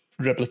supposed to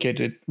replicate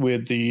it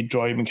with the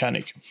drawing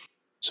mechanic.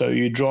 So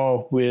you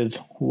draw with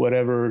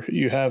whatever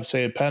you have,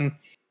 say a pen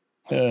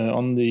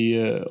on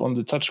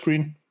the touch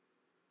screen,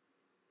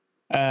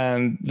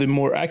 and the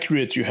more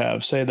accurate you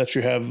have, say that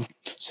you have,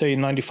 say,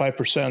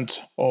 95%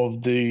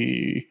 of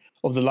the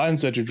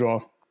lines that you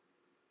draw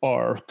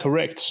are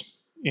correct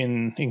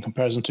in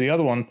comparison to the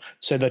other one,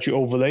 say that you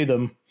overlay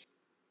them,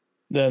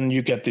 then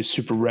you get this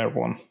super rare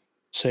one,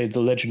 say the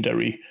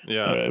legendary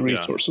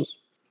resources.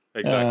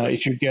 Exactly.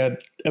 If you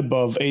get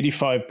above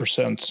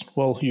 85%,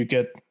 well, you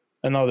get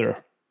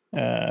another.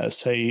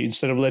 Say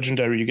instead of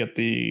legendary, you get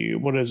the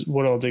what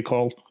are they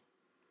called?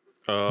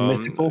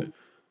 Mythical.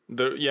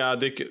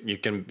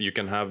 You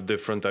can have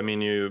different. I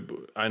mean,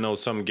 I know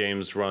some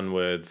games run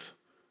with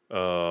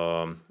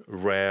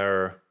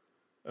rare,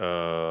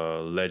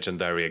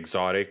 legendary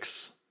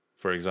exotics,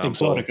 for example.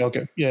 Exotic,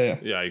 okay, yeah.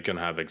 Yeah, you can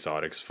have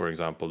exotics, for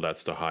example.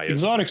 That's the highest.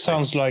 Exotic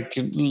sounds like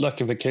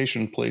a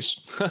vacation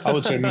place. I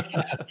would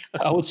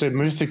say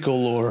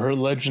mythical or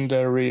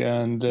legendary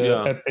and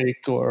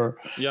epic or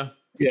yeah.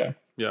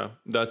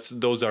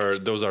 Those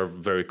are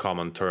very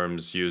common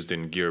terms used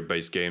in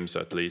gear-based games,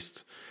 at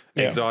least.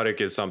 Yeah.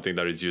 Exotic is something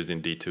that is used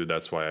in D2.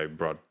 That's why I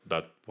brought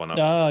that one up.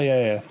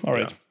 Yeah. All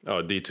right. Yeah.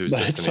 Oh, D2 is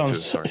Destiny 2.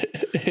 Sorry.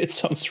 It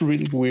sounds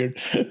really weird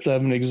to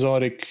have an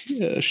exotic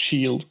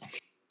shield.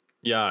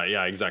 Yeah,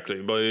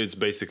 exactly. But it's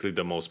basically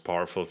the most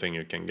powerful thing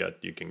you can get.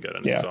 You can get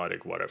an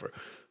exotic, whatever.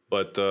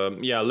 But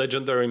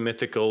legendary,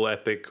 mythical,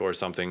 epic, or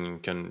something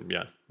can.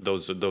 Yeah,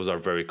 those are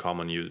very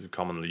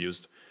commonly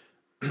used.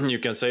 You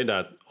can say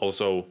that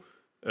also.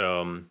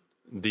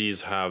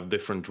 These have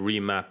different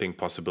remapping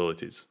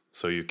possibilities.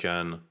 So you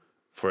can,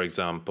 for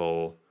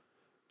example,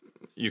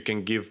 you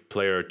can give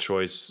player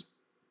choice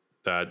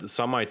that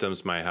some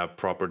items might have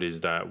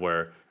properties that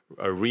where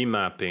a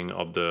remapping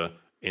of the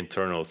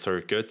internal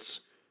circuits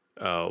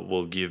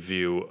will give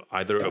you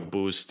either a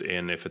boost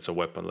in, if it's a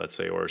weapon, let's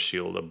say, or a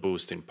shield, a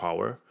boost in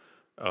power,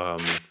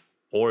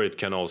 or it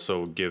can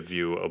also give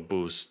you a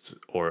boost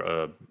or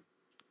a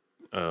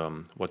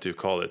what do you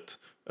call it?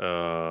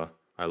 I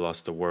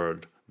lost the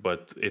word.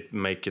 But it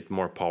make it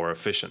more power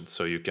efficient.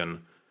 So you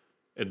can,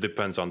 it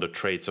depends on the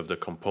traits of the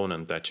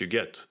component that you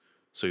get.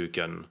 So you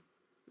can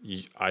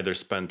either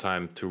spend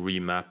time to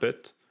remap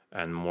it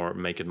and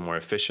make it more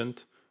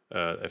efficient.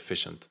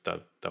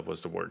 That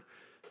was the word.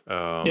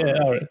 All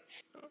right.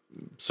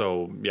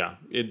 So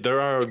there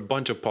are a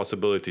bunch of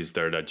possibilities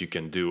there that you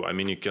can do. I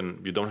mean, you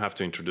don't have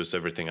to introduce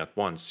everything at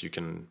once. You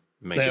can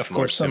make it more simple. Of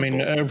course, I mean,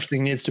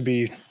 everything needs to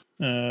be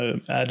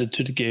added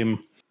to the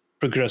game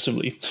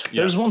progressively.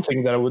 There's one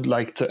thing that I would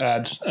like to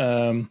add,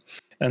 and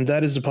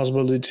that is the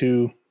possibility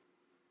to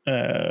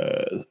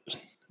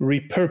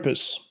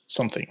repurpose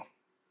something.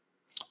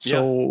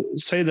 So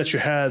say that you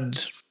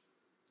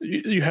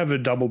have a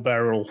double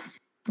barrel.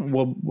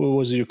 What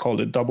was it you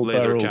called it? Double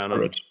laser barrel cannon.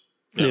 turret.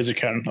 Laser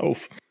cannon. Oh,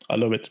 I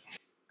love it.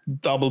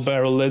 Double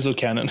barrel laser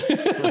cannon.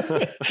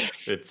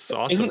 It's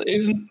awesome.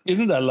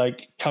 Isn't that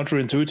like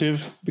counterintuitive?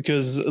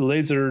 Because a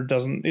laser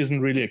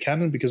isn't really a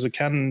cannon, because a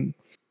cannon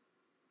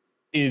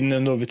in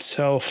and of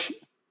itself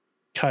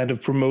kind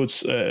of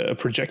promotes a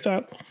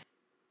projectile.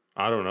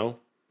 I don't know.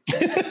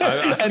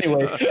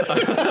 Anyway.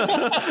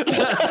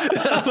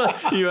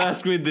 You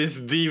ask me these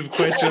deep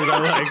questions,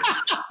 I'm like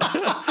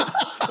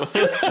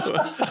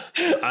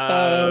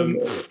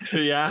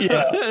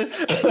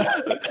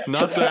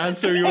not the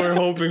answer you were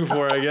hoping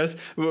for, I guess,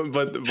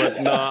 but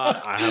no,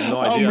 I have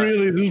no idea. I'm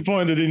really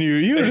disappointed in you.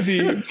 You're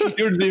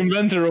the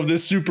inventor of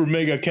this super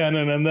mega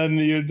cannon, and then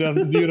you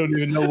don't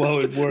even know how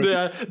it works.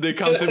 They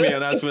come to me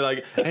and ask me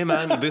like, hey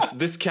man,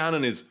 this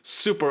cannon is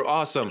super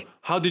awesome,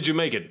 how did you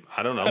make it?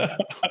 I don't know.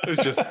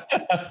 It's just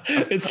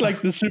it's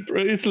like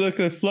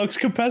a flux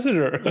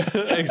capacitor.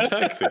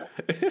 Exactly.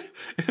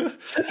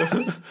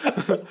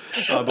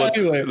 But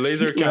anyway,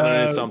 laser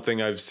cannon is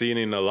something I've seen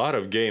in a lot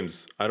of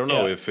games. I don't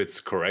know if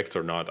it's correct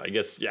or not. I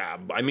guess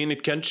I mean,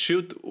 it can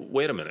shoot.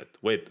 Wait a minute.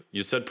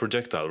 You said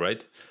projectile,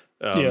 right?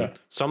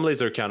 Some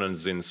laser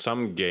cannons in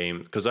some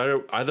game, because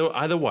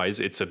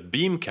otherwise it's a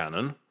beam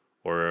cannon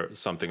or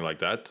something like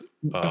that.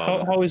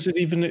 How is it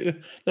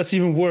even? That's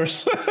even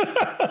worse.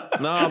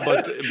 No,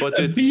 but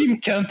a beam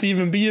can't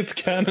even be a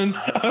cannon.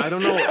 I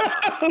don't know.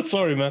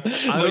 Sorry, man.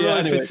 I don't know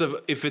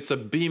if it's a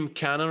beam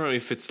cannon or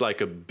if it's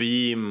like a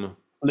beam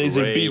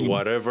laser ray, beam,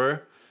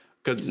 whatever.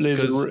 Because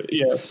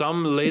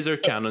some laser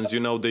cannons,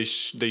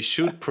 they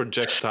shoot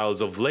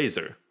projectiles of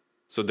laser.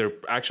 So they're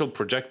actual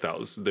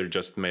projectiles. They're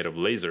just made of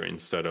laser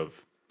instead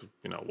of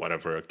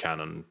whatever a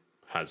cannon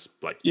has,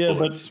 like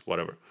bullets,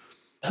 whatever.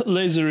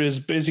 Laser is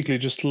basically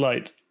just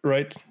light,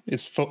 right?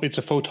 It's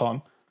a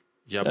photon.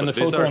 Yeah, And but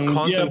the these are photon, yeah,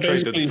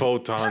 concentrated basically,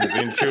 photons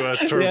into a yeah,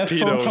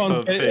 torpedo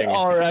photon thing.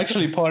 are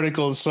actually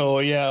particles. So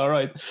yeah, all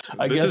right.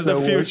 I This guess is the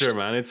that works. future,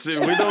 man. It's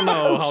we don't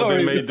know how they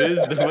Sorry. made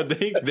this, but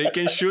they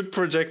can shoot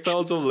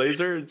projectiles of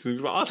laser. It's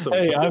awesome.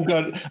 Hey, I've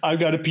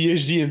got a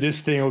PhD in this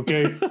thing.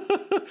 Okay.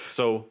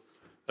 So,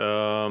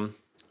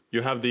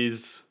 you have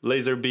these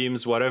laser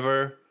beams,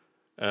 whatever,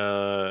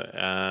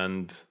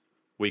 and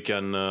we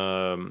can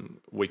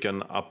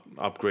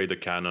upgrade the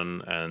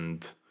cannon,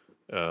 and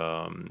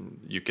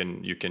you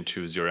can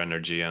choose your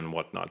energy and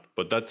whatnot.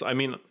 But that's, I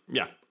mean,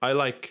 yeah,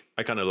 I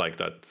kind of like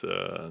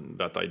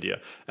that idea.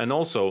 And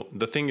also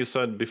the thing you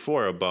said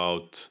before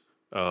about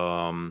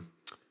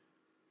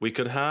we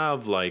could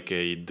have like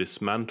a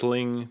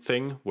dismantling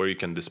thing where you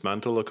can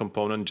dismantle a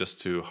component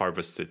just to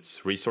harvest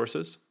its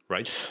resources,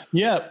 right?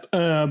 Yeah,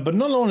 but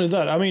not only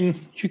that. I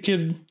mean, you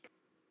could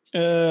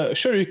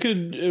sure you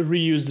could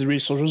reuse the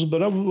resources,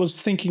 but I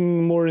was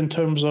thinking more in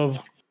terms of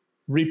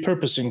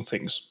repurposing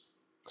things.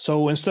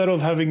 So instead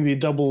of having the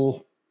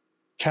double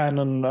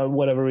cannon,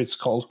 whatever it's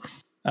called,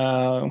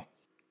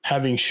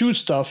 having shoot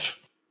stuff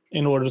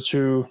in order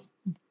to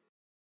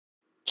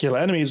kill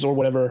enemies or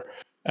whatever,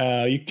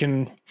 you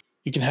can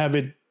have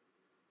it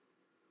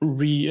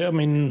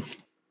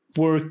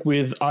work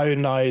with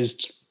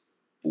ionized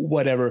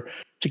whatever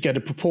to get a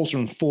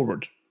propulsion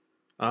forward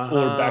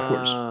or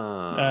backwards,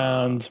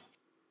 and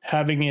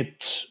having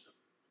it,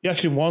 you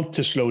actually want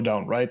to slow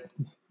down, right?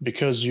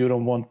 Because you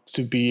don't want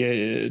to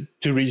be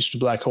to reach the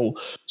black hole,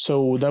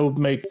 so that would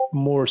make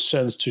more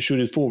sense to shoot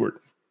it forward.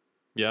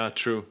 Yeah,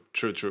 true.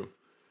 Okay,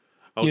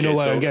 you know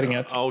what I'm getting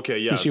at. Okay,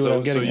 yeah. You see what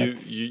I'm getting at.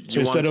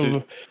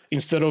 So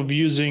instead of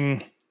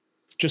using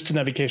just a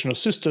navigational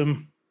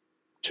system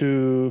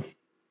to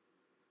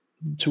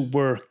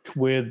work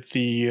with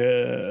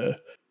the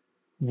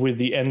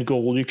end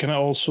goal, you can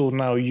also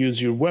now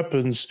use your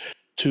weapons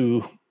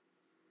to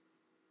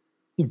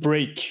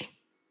brake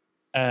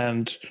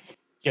and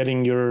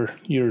getting your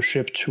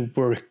ship to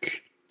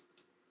work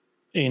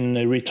in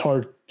a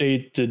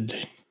retarded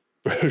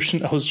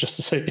version. I was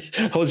just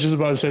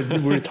about to say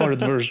retarded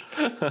version.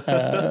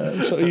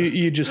 So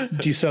you just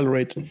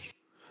decelerate.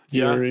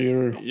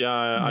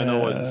 I know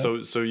what.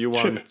 So you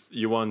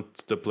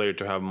want the player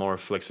to have more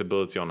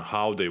flexibility on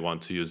how they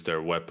want to use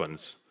their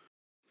weapons.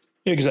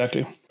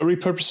 Exactly.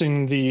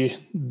 Repurposing the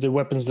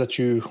weapons that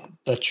you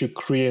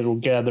create or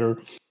gather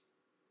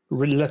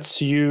lets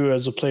you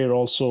as a player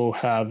also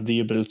have the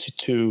ability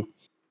to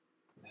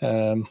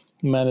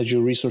manage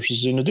your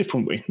resources in a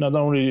different way. Not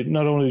only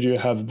do you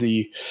have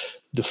the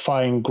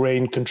fine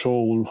grain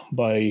control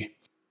by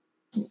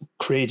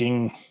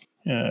creating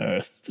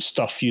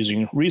stuff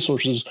using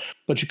resources,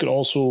 but you could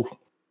also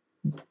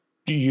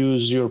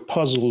use your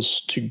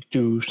puzzles to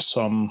do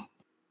some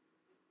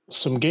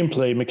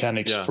gameplay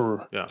mechanics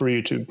for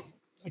you to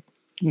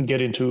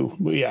get into.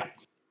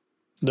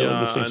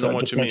 The things I know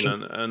what you mean,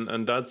 mentioned.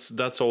 and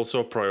that's also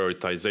a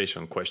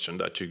prioritization question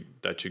that you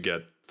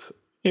get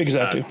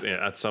exactly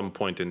at some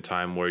point in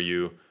time, where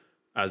you,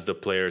 as the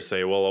player,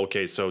 say, well,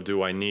 okay, so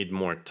do I need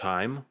more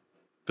time?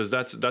 Because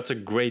that's a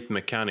great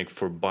mechanic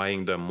for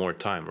buying them more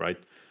time, right?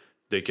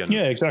 They can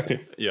they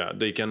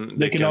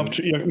can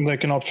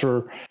opt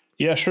for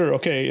sure,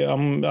 okay,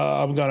 I'm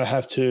gonna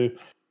have to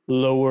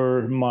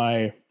lower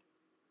my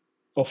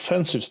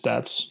offensive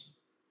stats,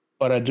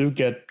 but I do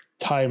get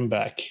time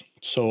back,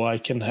 so I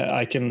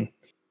can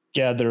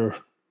gather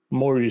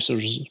more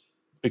resources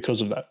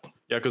because of that.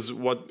 Yeah, because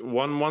what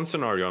one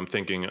scenario I'm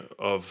thinking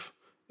of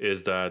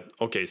is that,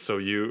 okay, so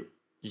you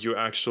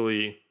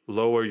actually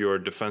lower your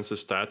defensive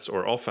stats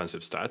or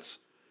offensive stats,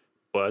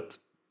 but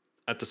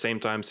at the same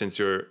time, since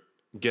you're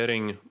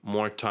getting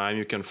more time,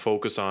 you can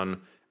focus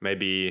on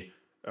maybe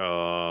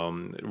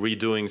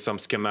redoing some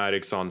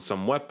schematics on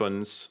some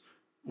weapons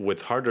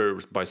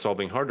by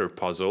solving harder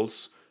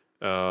puzzles.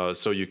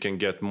 So you can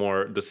get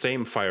the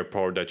same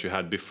firepower that you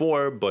had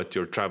before, but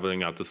you're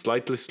traveling at a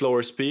slightly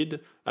slower speed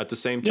at the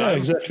same time. Yeah,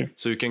 exactly.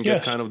 So you can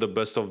get kind of the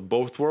best of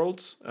both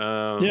worlds.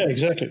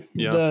 Exactly.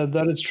 Yeah,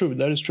 that is true.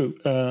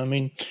 I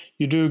mean,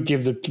 you do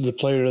give the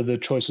player the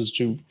choices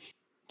to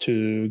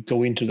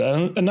go into that.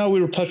 And now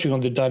we were touching on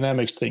the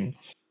dynamics thing.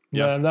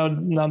 Yeah.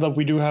 Now that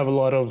we do have a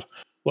lot of,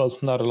 well,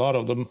 not a lot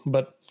of them,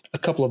 but a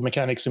couple of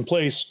mechanics in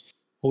place,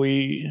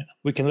 we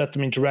can let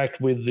them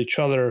interact with each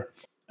other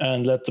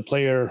and let the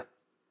player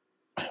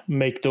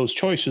make those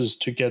choices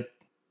to get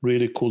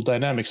really cool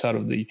dynamics out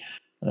of the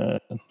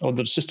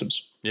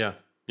systems. Yeah,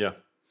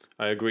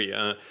 I agree.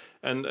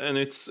 And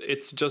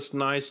it's just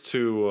nice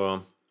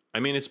to. I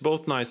mean, it's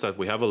both nice that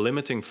we have a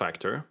limiting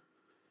factor.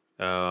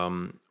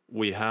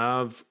 We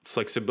have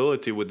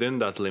flexibility within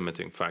that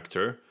limiting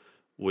factor.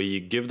 We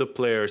give the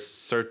players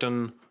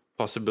certain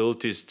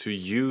possibilities to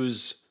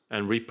use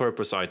and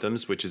repurpose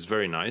items, which is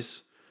very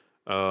nice.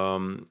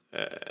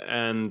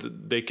 And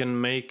they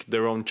can make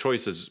their own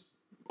choices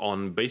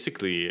on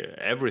basically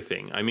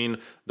everything. I mean,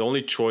 the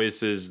only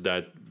choice is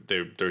that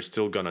they're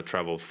still gonna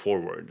travel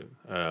forward.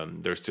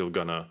 They're still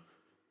gonna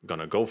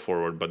go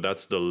forward, but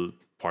that's the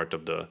part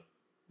of the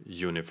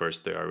universe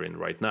they are in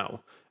right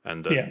now.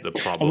 and Yeah, the and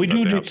problem we that do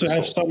they need have to to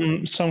have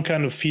solve. some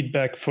kind of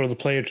feedback for the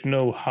player to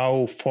know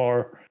how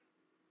far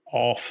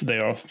off they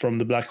are from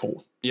the black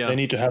hole. Yeah. They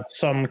need to have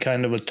some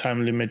kind of a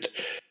time limit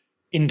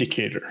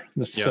indicator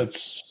that Yeah.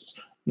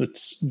 that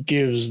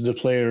gives the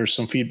player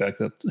some feedback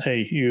that,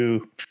 hey,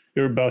 you're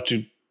about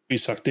to be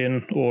sucked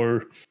in,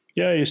 or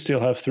yeah, you still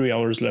have 3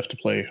 hours left to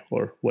play,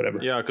 or whatever.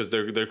 Yeah, because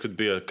there could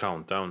be a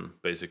countdown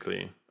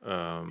basically.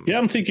 Yeah,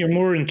 I'm thinking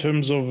more in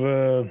terms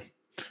of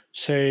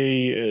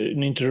say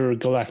an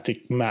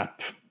intergalactic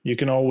map. You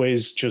can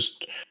always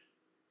just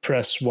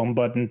press one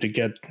button to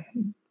get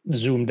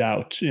zoomed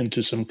out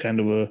into some kind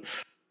of a,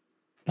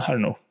 I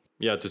don't know.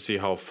 Yeah, to see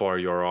how far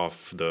you're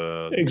off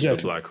the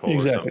Exactly. black hole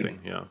or something.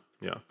 Yeah,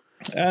 yeah.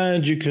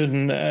 And you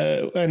can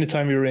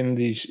anytime you're in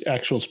the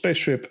actual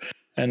spaceship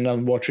and not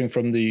watching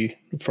from the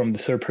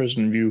third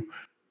person view,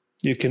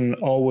 you can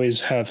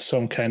always have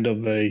some kind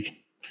of a,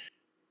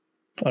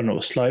 I don't know,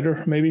 a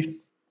slider maybe,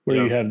 where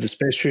Yeah. you have the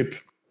spaceship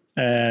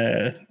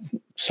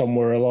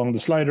somewhere along the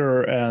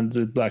slider and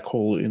the black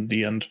hole in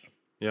the end.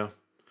 Yeah,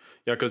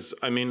 yeah, because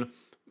I mean,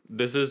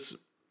 this is,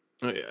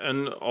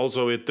 and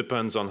also it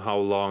depends on how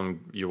long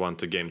you want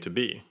the game to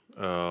be,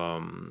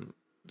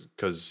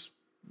 because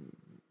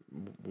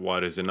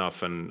what is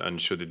enough, and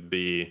should it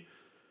be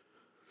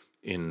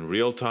in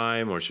real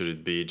time, or should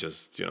it be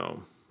just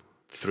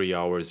 3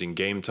 hours in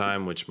game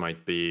time, which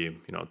might be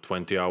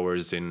 20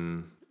 hours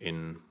in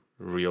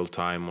real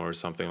time or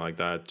something like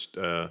that.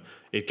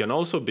 It can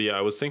also be,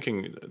 I was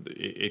thinking,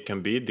 it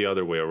can be the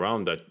other way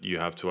around, that you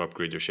have to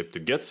upgrade your ship to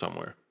get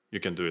somewhere. You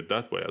can do it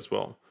that way as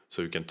well,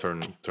 so you can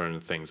turn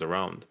things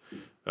around.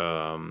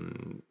 How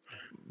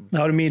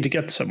do you mean to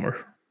get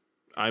somewhere?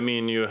 I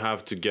mean, you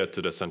have to get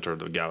to the center of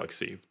the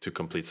galaxy to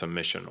complete some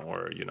mission,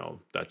 or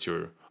that's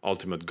your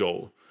ultimate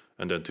goal,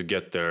 and then to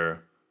get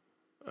there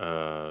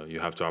you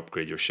have to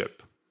upgrade your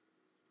ship.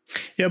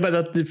 Yeah, but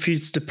that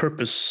defeats the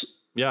purpose.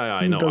 Yeah,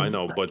 I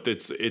know, but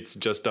it's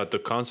just that the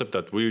concept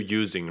that we're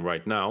using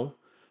right now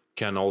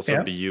can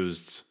also be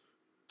used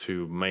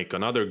to make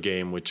another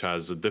game which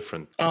has a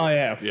different. Oh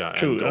yeah,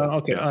 true.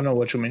 Okay, I know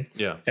what you mean.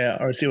 Yeah,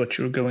 I see what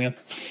you're going at.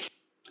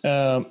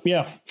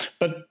 Yeah,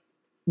 but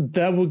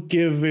that would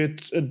give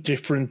it a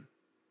different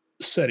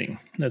setting.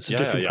 That's a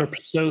different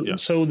purpose.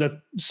 So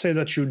that, say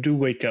that you do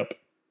wake up,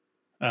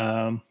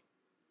 and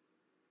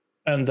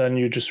then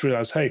you just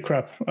realize, hey,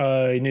 crap,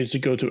 I need to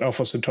go to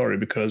Alpha Centauri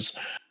because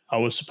I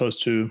was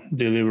supposed to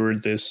deliver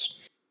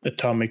this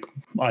atomic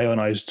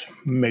ionized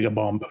mega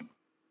bomb.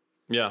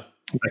 Yeah.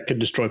 That could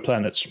destroy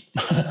planets.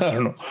 I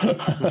don't know.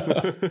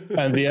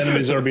 And the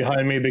enemies are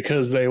behind me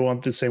because they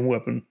want the same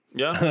weapon.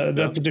 Yeah.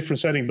 That's a different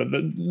setting, but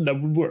that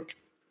would work.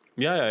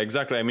 Yeah,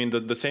 exactly. I mean,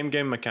 the same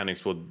game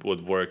mechanics would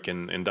work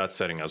in that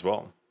setting as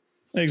well.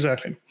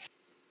 Exactly.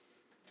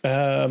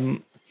 But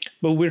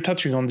we're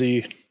touching on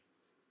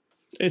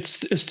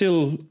it's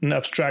still an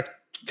abstract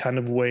kind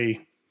of way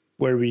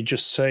where we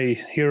just say,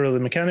 here are the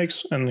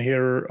mechanics and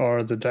here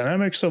are the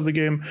dynamics of the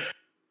game.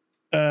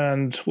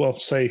 And, well,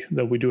 say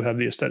that we do have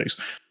the aesthetics.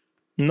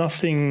 We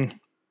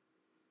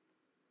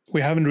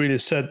haven't really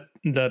said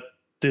that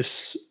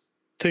this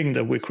thing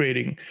that we're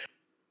creating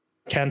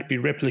can't be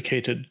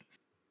replicated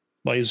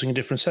by using a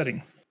different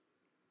setting.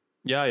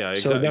 Yeah,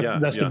 exactly. So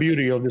that's the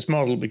beauty of this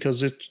model,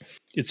 because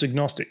it's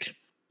agnostic.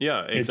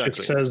 Yeah, exactly. It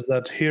just says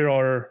that here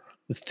are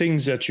the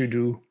things that you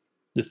do,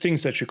 the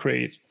things that you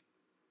create,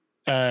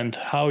 and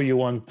how you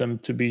want them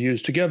to be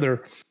used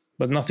together,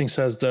 but nothing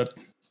says that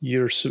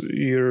you're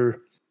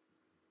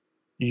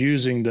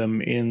using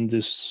them in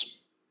this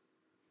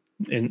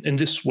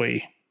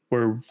way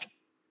where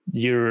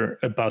you're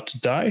about to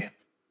die,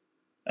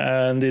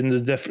 and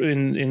in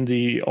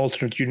the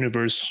alternate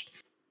universe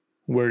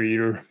where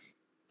you're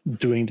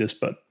doing this,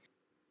 but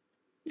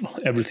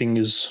everything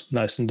is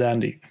nice and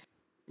dandy.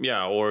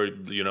 Yeah, or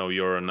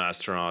you're an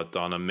astronaut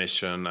on a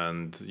mission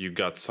and you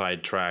got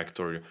sidetracked,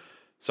 or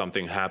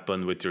something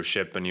happened with your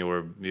ship and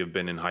you've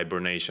been in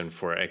hibernation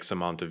for X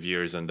amount of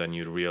years, and then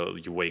you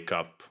wake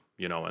up,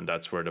 and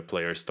that's where the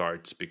player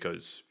starts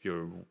because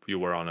you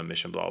were on a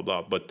mission, blah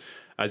blah. But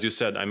as you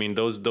said, I mean,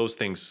 those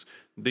things,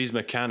 these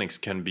mechanics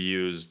can be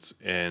used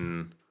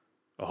in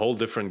a whole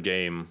different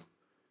game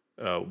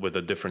with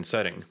a different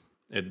setting.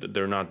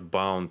 They're not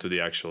bound to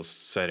the actual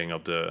setting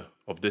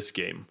of this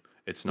game.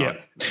 It's not.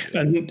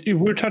 Yeah. And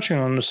we're touching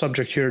on a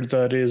subject here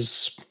that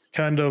is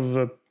kind of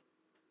a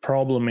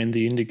problem in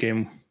the indie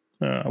game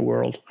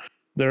world.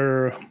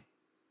 There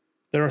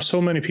are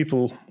so many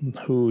people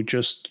who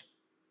just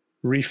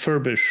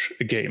refurbish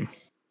a game.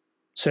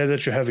 Say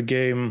that you have a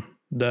game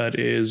that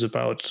is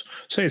about,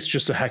 say it's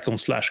just a hack and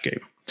slash game.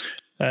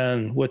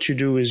 And what you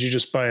do is you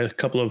just buy a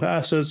couple of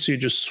assets, you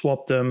just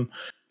swap them,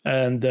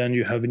 and then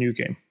you have a new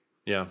game.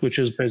 Yeah. Which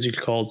is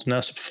basically called an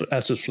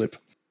asset flip.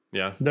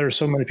 Yeah. There are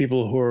so many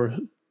people who are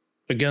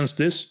against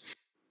this,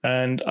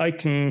 and I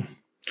can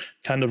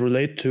kind of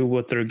relate to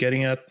what they're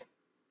getting at,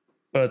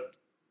 but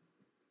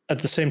at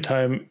the same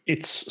time,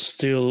 it's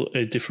still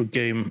a different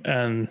game,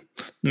 and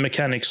the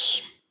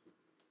mechanics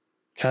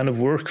kind of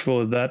work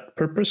for that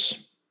purpose.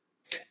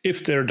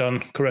 if they're done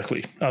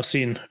correctly. I've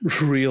seen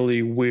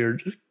really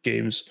weird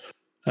games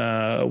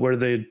where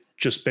they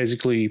just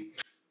basically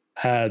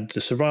had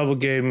the survival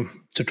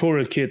game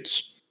tutorial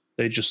kits.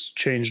 They just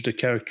changed the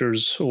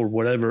characters or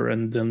whatever,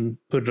 and then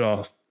put it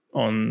up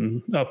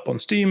on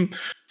Steam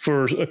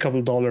for a couple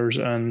of dollars,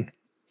 and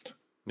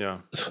Yeah.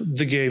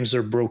 the games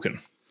are broken.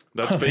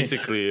 That's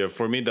basically,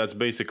 for me, that's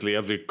basically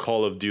every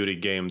Call of Duty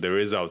game there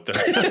is out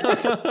there.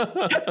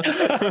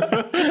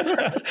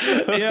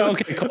 Yeah,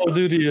 okay. Call of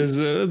Duty is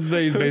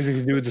they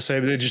basically do it the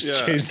same. They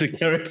just change the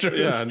characters.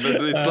 Yeah,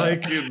 it's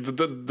like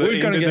the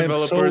we're gonna indie get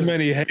developers. so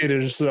many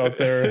haters out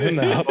there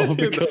now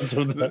because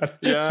of that.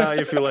 Yeah,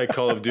 I feel like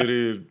Call of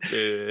Duty,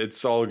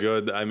 it's all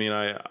good. I mean,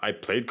 I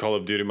played Call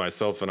of Duty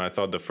myself, and I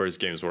thought the first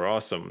games were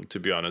awesome, to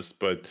be honest.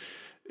 But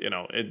you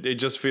know, it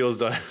just feels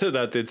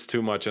that it's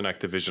too much, and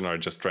Activision are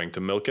just trying to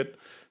milk it.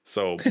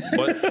 So,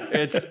 but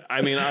it's,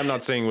 I mean, I'm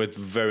not saying with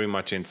very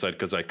much insight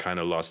because I kind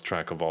of lost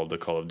track of all the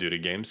Call of Duty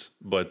games,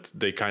 but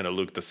they kind of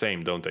look the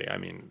same, don't they? I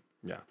mean,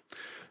 yeah.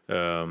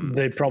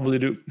 They probably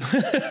do.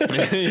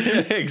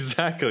 Yeah,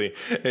 exactly.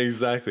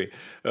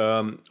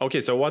 Okay,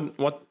 so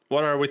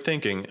what are we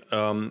thinking?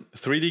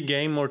 3D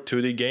game or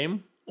 2D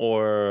game,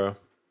 or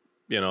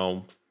you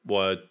know,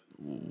 what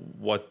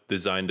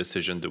design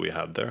decision do we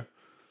have there?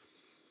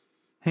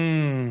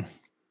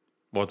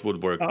 What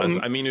would work best?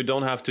 I mean, you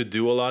don't have to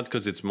do a lot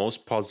because it's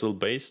most puzzle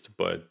based,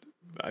 but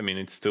I mean,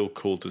 it's still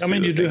cool to see. I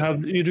mean, you do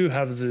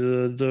have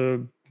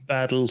the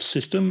battle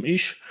system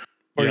ish,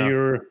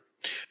 where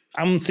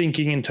I'm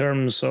thinking in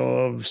terms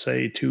of,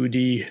 say,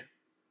 2D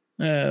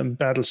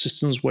battle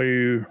systems where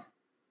you're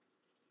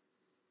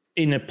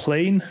in a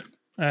plane,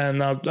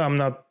 and I'm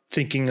not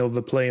thinking of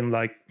a plane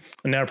like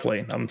an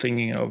airplane. I'm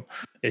thinking of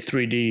a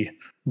 3D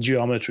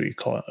geometry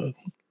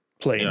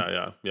plane.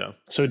 Yeah.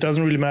 So it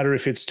doesn't really matter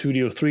if it's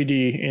 2D or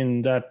 3D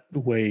in that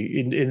way,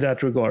 in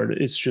that regard.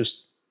 It's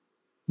just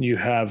you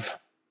have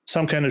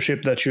some kind of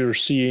ship that you're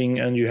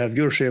seeing, and you have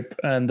your ship,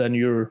 and then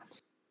you're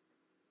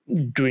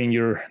doing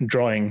your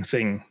drawing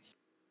thing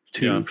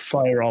to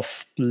fire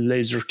off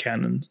laser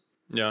cannons.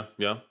 Yeah.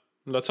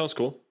 That sounds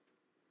cool.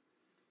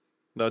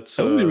 That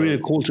would be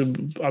really cool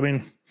I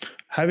mean,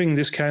 having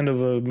this kind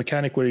of a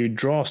mechanic where you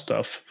draw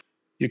stuff,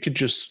 you could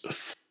just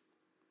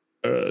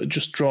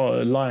draw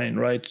a line,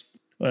 right?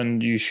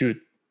 And you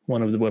shoot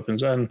one of the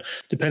weapons, and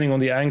depending on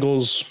the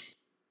angles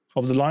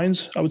of the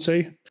lines, I would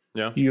say,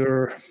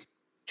 you're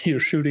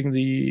shooting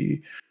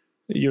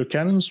your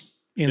cannons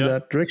in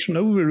that direction.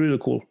 That would be really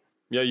cool.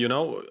 Yeah, you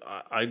know,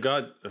 I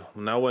got,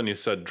 now when you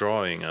said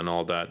drawing and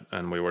all that,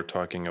 and we were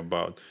talking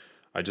about,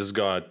 I just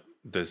got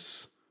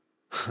this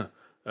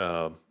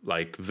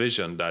like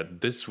vision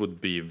that this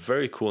would be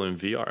very cool in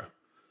VR.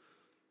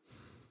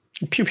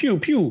 Pew pew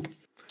pew.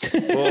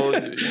 Well,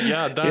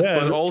 yeah, that,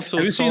 but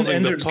also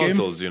solving the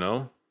puzzles, game? You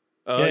know?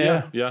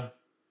 Yeah.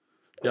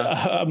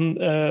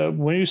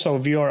 When you saw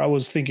VR, I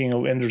was thinking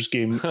of Ender's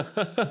Game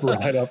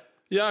right up.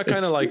 Yeah,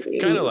 kind of like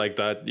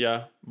that.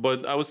 Yeah,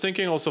 but I was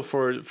thinking also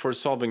for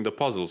solving the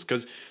puzzles,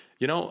 because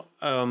you know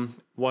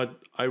what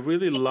I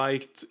really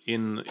liked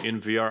in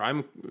VR.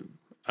 I'm,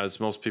 as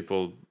most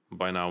people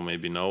by now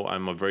maybe know,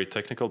 I'm a very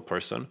technical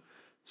person.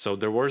 So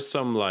there were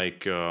some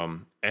like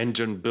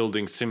engine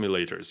building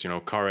simulators, you know,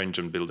 car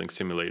engine building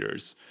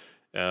simulators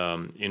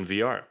in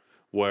VR,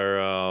 where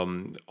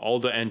all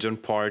the engine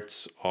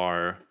parts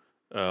are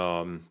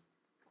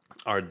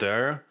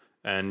there,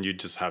 and you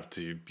just have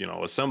to, you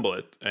know, assemble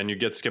it, and you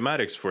get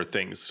schematics for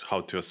things, how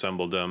to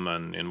assemble them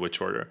and in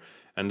which order.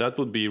 And that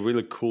would be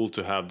really cool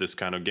to have this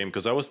kind of game,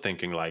 because I was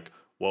thinking like,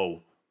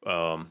 whoa,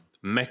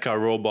 mecha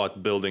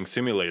robot building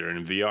simulator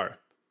in VR.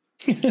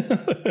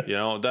 You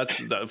know,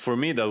 that for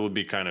me that would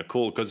be kind of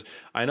cool, because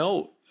I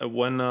know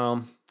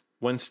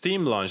when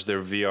Steam launched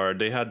their VR,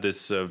 they had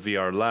this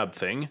VR lab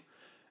thing,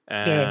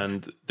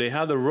 and they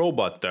had a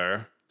robot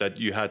there that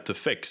you had to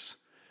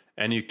fix,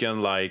 and you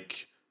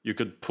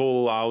could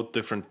pull out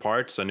different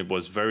parts, and it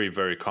was very,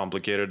 very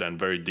complicated and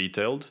very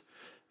detailed,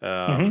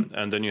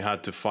 and then you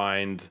had to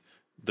find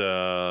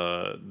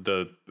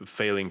the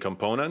failing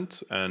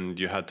component, and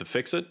you had to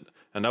fix it,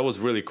 and that was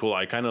really cool.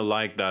 I kind of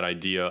like that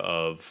idea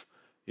of,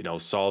 you know,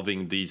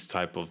 solving these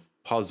type of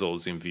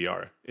puzzles in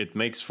VR. It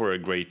makes for a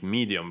great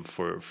medium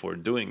for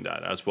doing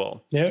that as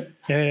well. Yeah,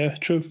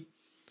 true.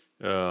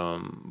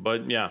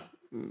 But yeah,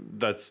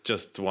 that's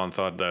just one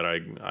thought that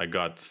I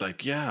got. It's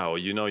like, yeah,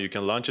 you know, you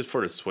can launch it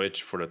for the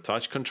Switch, for the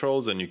touch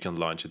controls, and you can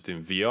launch it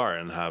in VR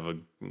and have a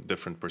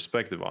different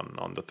perspective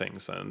on the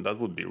things, and that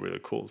would be really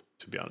cool,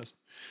 to be honest.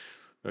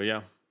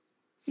 Yeah,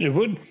 it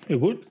would.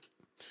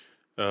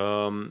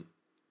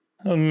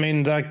 I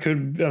mean, that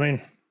could. I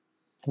mean,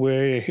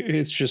 where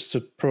it's just a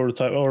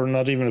prototype, or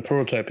not even a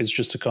prototype, it's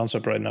just a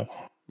concept right now.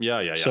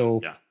 Yeah. So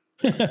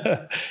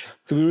could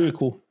be really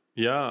cool.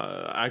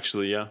 Yeah,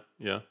 actually, yeah.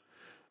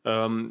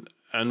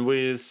 And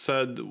we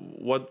said,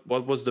 what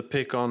was the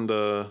pick on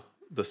the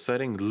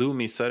setting,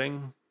 Lumi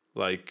setting,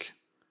 like?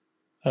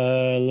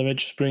 Let me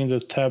just bring the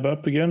tab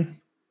up again.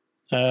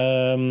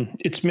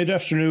 It's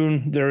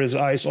mid-afternoon. There is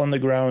ice on the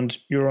ground.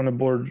 You're on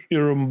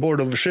board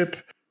of a ship.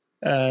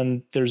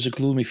 and there's a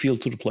gloomy feel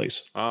to the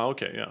place. Ah,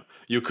 okay, yeah.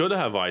 You could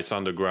have ice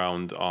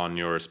underground on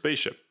your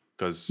spaceship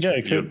because Yeah, you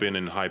you've could. been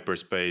in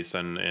hyperspace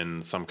and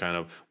in some kind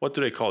of, what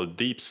do they call it,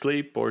 deep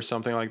sleep or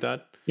something like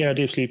that? Yeah,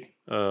 deep sleep.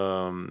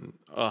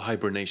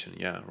 Hibernation,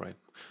 yeah, right.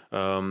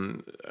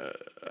 And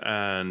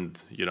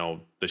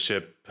the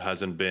ship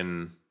hasn't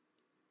been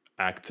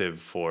active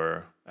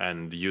for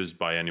and used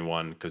by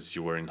anyone because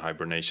you were in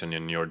hibernation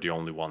and you're the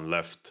only one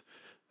left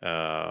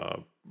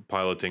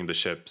piloting the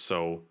ship.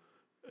 So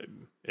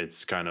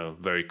it's kind of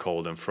very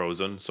cold and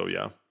frozen. So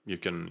yeah, you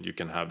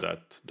can have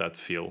that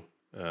feel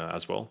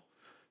as well.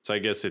 So I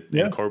guess it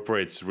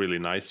incorporates really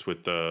nice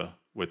with the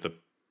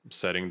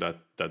setting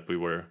that we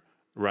were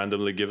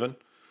randomly given.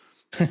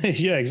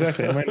 Yeah,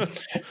 exactly. I mean,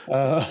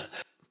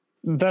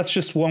 that's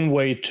just one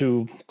way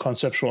to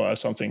conceptualize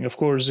something. Of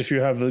course, if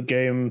you have a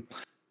game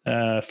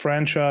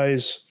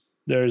franchise,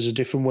 there's a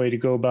different way to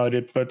go about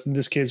it. But in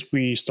this case,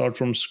 we start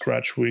from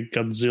scratch. We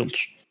got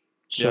zilch.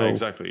 So yeah,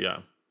 exactly.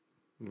 Yeah,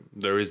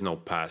 there is no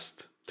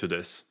past to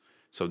this.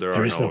 So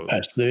there is no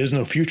past. There is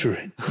no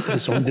future.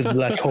 It's only the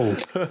black hole.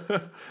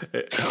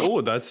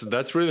 Oh,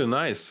 that's really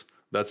nice.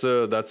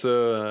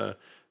 That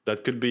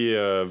could be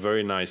a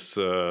very nice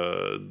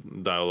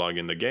dialogue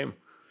in the game.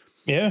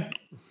 Yeah,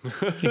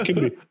 it could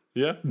be.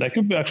 Yeah, that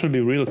could actually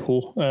be really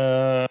cool.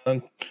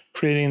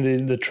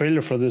 Creating the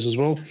trailer for this as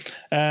well.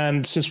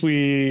 And since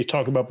we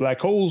talk about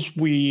black holes,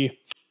 we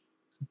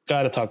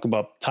got to talk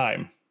about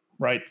time,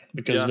 right?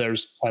 Because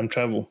there's time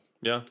travel.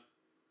 Yeah.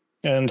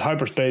 And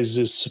hyperspace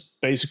is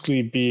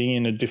basically being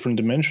in a different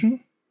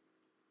dimension,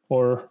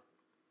 or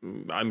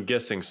I'm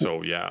guessing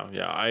so. Yeah.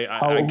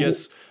 I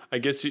guess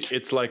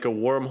it's like a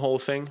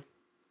wormhole thing.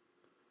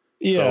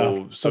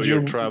 Yeah. So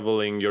you're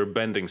traveling, you're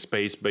bending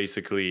space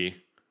basically,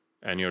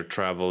 and you're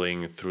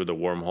traveling through the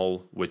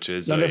wormhole, which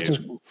is that's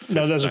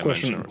a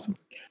question.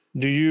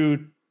 Do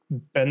you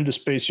bend the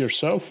space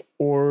yourself,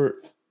 or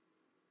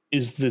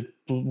is the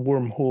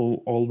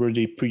wormhole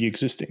already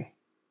pre-existing?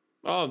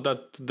 Oh,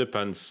 that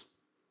depends.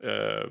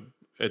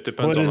 It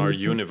depends on our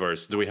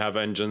universe. Do we have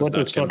engines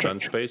that can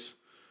bend space?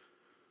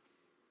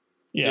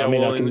 Yeah, I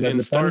mean, well, in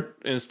Star Trek,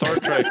 in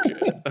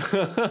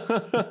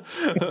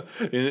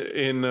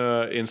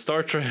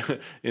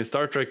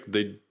Star Trek,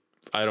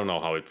 I don't know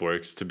how it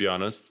works, to be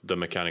honest, the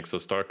mechanics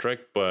of Star Trek,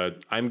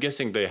 but I'm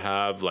guessing they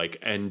have like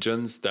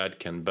engines that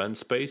can bend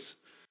space.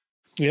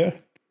 Yeah,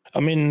 I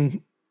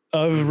mean,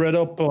 I've read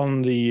up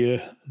on the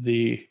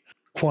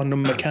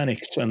quantum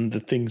mechanics and the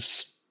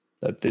things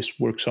that this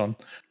works on.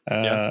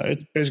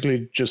 It's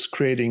basically just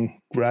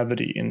creating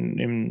gravity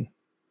in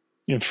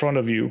front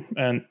of you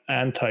and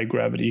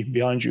anti-gravity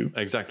behind you.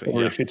 Exactly.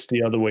 Or if it's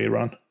the other way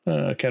around.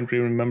 I can't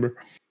really remember.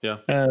 Yeah.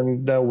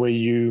 And that way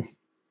you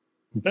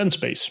bend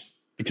space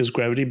because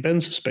gravity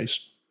bends space.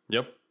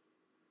 Yep.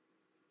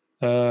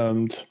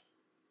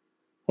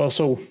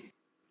 So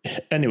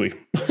anyway,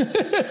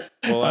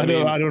 well, I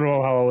don't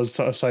know how I was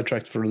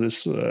sidetracked for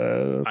this.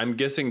 I'm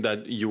guessing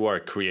that you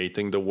are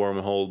creating the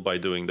wormhole by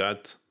doing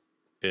that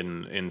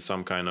in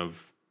some kind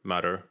of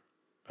matter.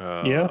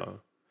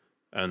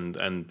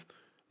 And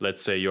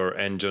let's say your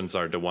engines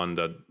are the ones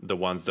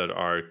that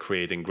are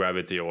creating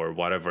gravity or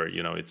whatever,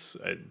 it's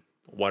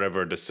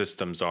whatever the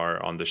systems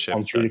are on the ship.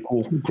 Sounds really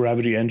cool.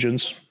 Gravity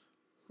engines.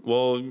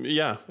 Well,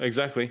 yeah,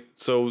 exactly.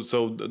 So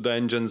the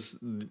engines,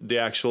 the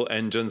actual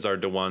engines are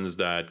the ones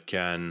that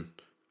can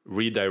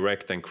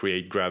redirect and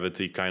create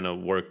gravity, kind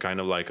of work kind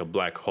of like a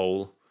black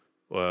hole.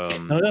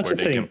 No, that's the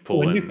thing.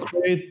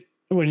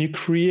 When you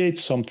create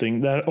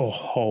something that, oh,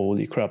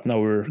 holy crap, now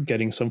we're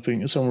getting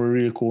somewhere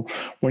really cool.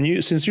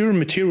 Since you're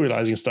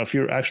materializing stuff,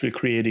 you're actually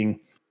creating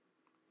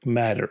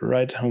matter,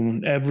 right?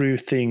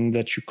 Everything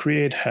that you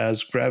create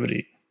has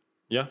gravity.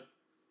 Yeah.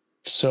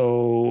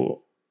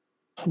 So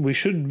we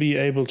should be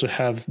able to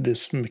have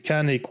this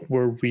mechanic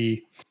where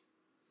we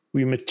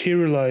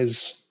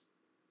materialize.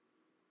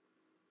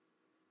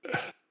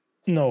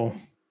 No.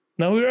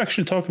 Now we're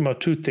actually talking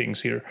about two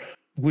things here.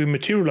 We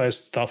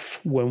materialize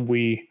stuff when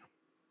we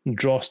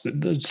draw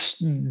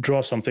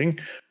something,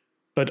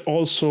 but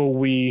also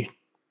we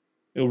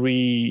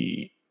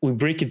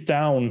break it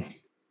down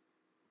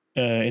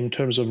in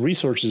terms of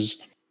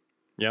resources.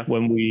 Yeah.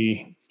 When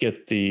we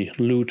get the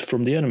loot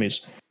from the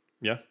enemies.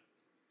 Yeah.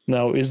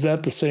 Now, is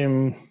that the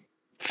same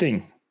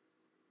thing?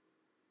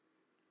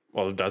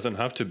 Well, it doesn't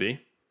have to be.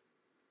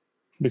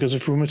 Because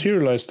if we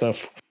materialize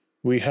stuff,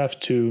 we have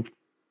to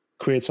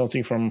create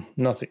something from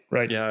nothing,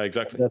 right? Yeah,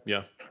 exactly.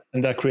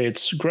 And that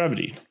creates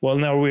gravity. Well,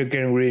 now we're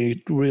getting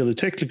really, really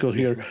technical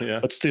here,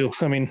 but still,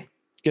 I mean,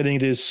 getting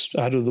this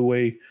out of the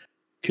way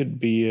could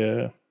be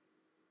a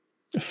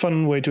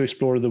fun way to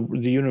explore the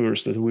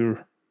universe that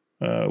we're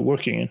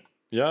working in.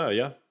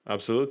 Yeah,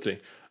 absolutely.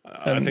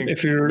 I think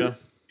if you're,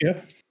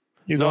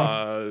 you go.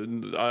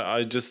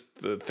 I just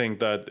think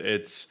that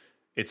it's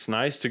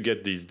nice to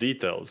get these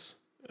details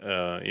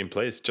in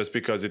place, just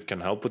because it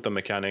can help with the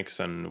mechanics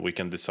and we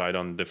can decide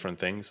on different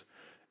things.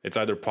 It's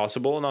either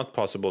possible or not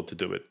possible to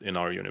do it in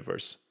our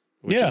universe.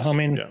 That's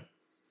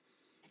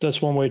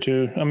one way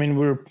to. I mean,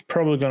 we're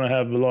probably going to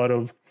have a lot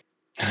of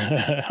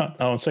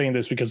I'm saying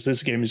this because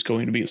this game is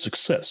going to be a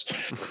success.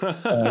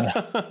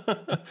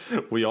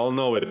 We all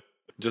know it.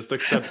 Just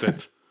accept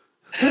it.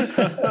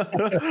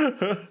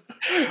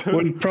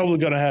 We're probably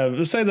gonna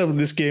have say that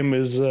this game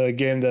is a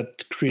game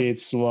that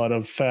creates a lot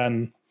of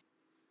fan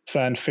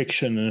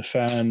fiction and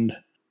fan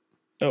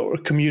or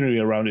community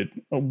around it.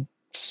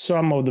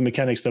 Some of the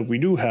mechanics that we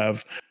do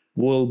have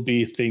will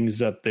be things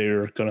that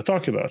they're gonna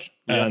talk about,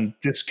 and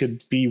this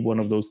could be one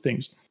of those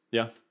things.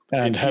 Yeah,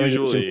 and having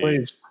this in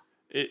place.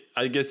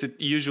 I guess it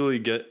usually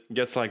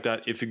gets like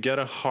that. If you get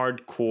a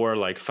hardcore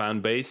like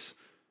fan base,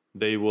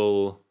 they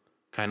will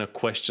kind of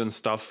question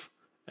stuff,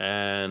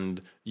 and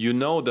you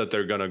know that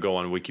they're gonna go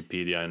on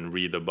Wikipedia and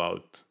read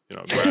about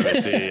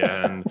gravity,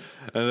 and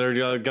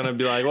they're gonna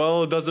be like,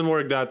 well, it doesn't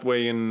work that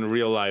way in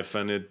real life,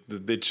 and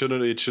it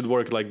should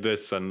work like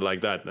this and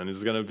like that, and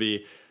it's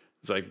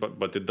like,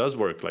 but it does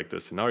work like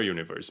this in our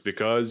universe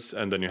because,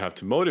 and then you have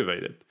to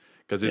motivate it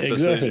because it's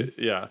exactly.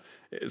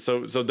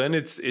 So then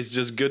it's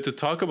just good to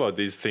talk about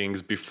these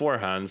things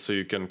beforehand so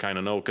you can kind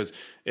of know, because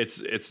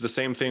it's the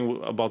same thing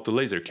about the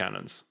laser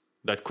cannons.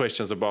 That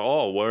questions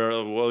about,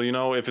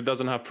 if it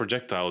doesn't have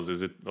projectiles,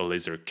 is it a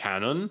laser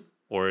cannon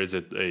or is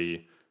it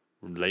a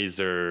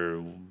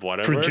laser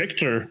whatever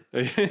projector?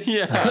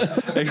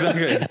 Yeah,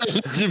 exactly.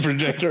 It's a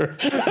projector.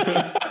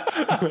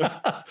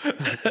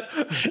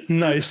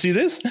 Now you see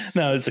this?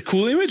 Now it's a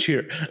cool image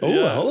here. Oh,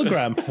 yeah. A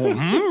hologram.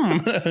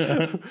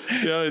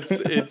 Yeah,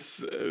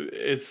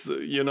 it's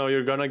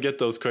you're gonna get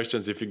those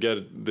questions if you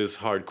get this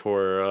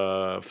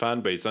hardcore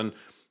fan base, and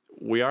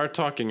we are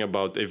talking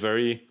about a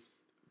very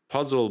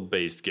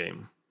puzzle-based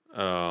game.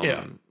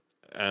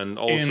 And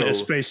also in a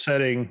space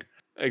setting.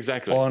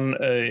 Exactly. On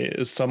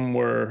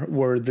somewhere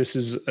where this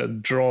is a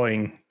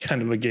drawing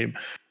kind of a game.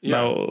 Yeah.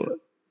 Now,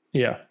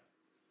 yeah.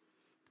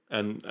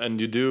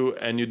 And you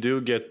do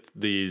get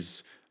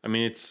these. I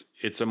mean,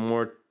 it's a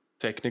more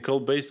technical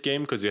based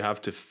game because you have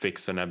to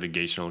fix a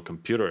navigational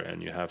computer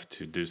and you have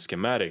to do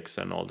schematics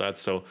and all that.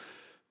 So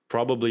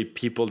probably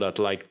people that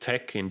like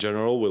tech in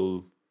general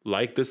will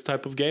like this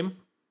type of game.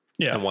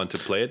 Yeah. And want to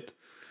play it.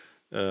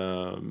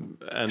 And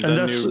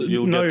then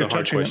you'll get the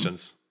hard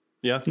questions.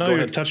 Yeah. Now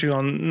you're touching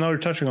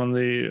on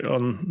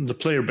the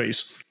player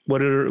base.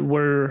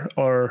 Where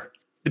are,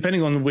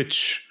 depending on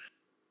which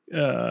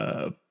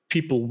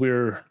people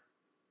we're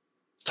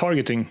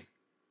targeting,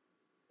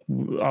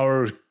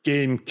 our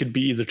game could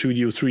be either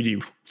 2D or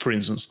 3D, for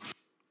instance.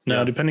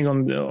 Now, depending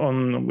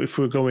on if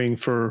we're going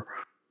for,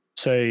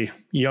 say,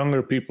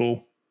 younger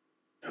people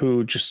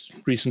who just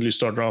recently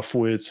started off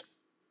with,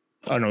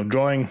 I don't know,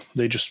 drawing.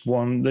 They just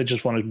want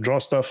to draw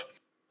stuff.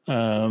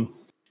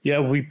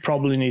 We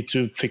probably need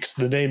to fix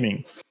the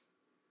naming.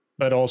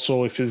 But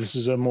also, if this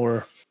is a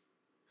more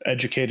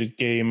educated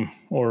game,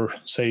 or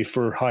say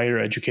for higher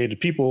educated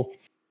people,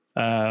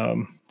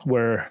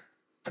 where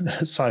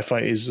sci-fi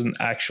is an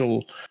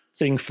actual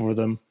thing for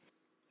them,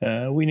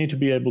 we need to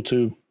be able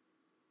to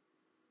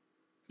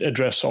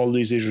address all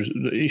these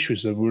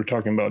issues that we were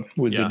talking about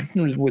with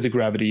the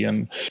gravity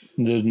and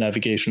the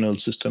navigational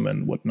system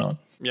and whatnot.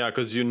 Yeah,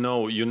 because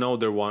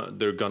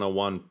they're gonna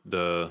want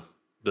the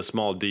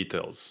small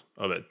details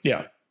of it.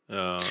 Yeah,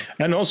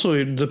 and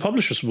also the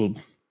publishers will.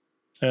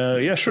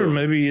 Sure.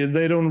 Maybe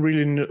they don't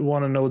really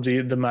want to know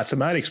the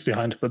mathematics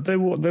behind it, but they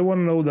want to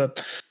know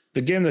that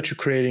the game that you're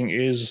creating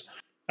is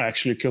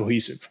actually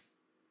cohesive.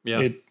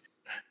 Yeah,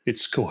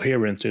 it's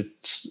coherent.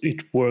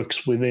 It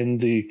works within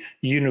the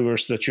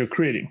universe that you're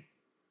creating.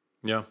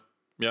 Yeah,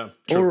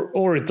 true.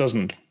 Or it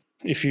doesn't.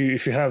 If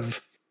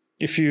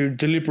you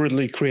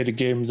deliberately create a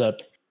game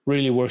that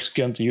really works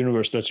against the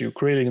universe that you're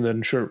creating,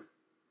 then sure.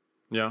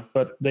 Yeah.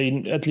 But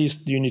at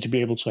least you need to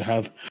be able to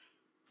have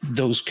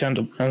those kind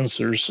of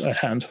answers at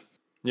hand.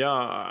 Yeah,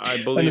 I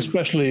believe. And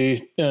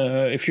especially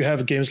if you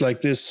have games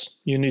like this,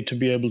 you need to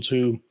be able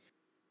to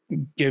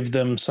give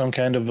them some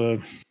kind of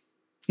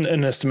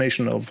an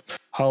estimation of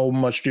how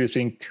much do you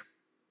think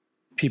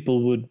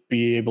people would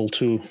be able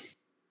to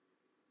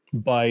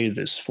buy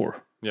this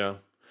for. Yeah,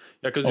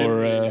 because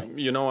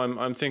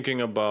I'm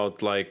thinking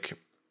about like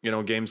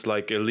games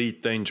like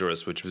Elite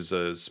Dangerous, which was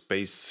a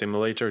space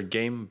simulator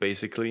game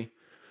basically.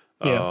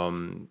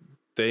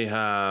 They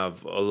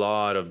have a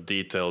lot of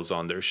details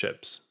on their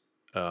ships.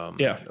 A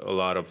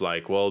lot of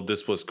like, well,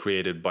 this was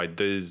created by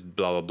this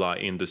blah blah blah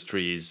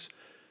industries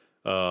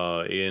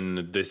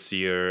in this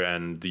year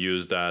and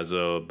used as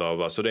a blah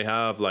blah. So they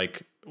have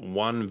like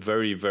one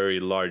very very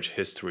large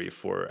history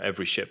for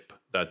every ship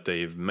that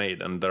they've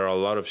made, and there are a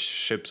lot of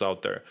ships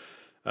out there.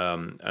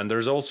 And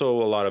there's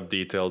also a lot of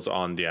details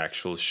on the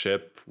actual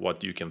ship,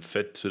 what you can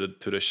fit to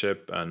the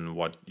ship, and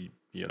what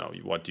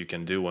you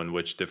can do, and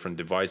which different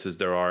devices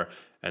there are.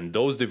 And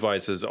those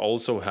devices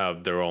also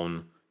have their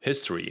own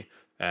history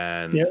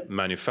and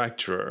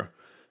manufacturer.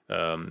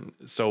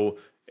 So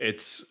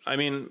it's,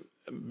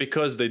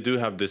 because they do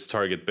have this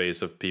target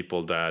base of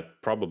people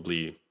that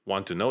probably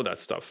want to know that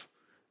stuff.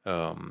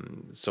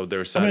 So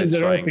they're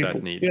satisfying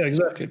that need. Yeah,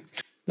 exactly.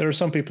 There are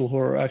some people who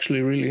are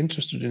actually really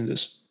interested in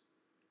this.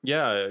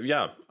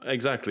 Yeah,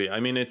 exactly.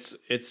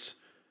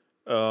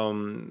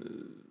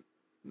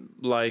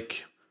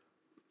 like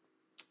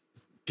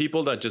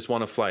people that just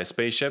want to fly a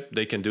spaceship,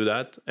 they can do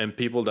that, and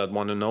people that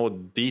want to know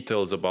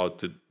details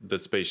about the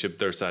spaceship,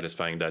 they're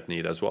satisfying that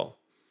need as well.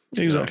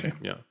 Exactly.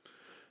 Yeah.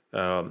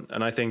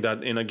 And I think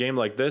that in a game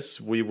like this,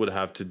 we would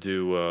have to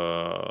do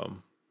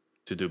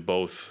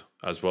both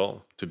as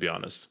well, to be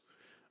honest.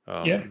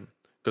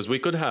 Because we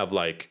could have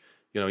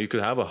you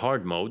could have a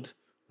hard mode,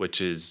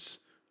 which is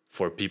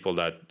for people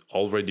that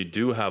already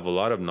do have a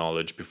lot of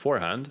knowledge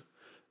beforehand,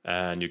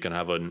 and you can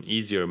have an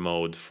easier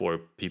mode for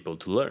people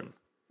to learn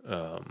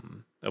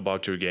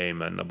about your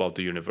game and about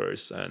the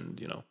universe,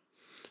 and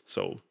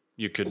so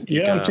you could.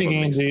 I'm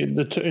thinking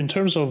in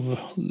terms of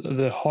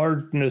the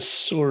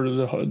hardness or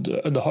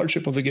the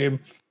hardship of the game,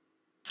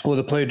 or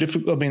the player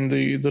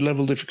the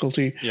level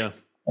difficulty.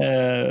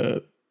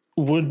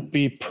 Would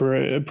be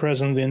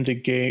present in the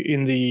game,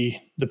 in the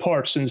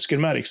parts, in the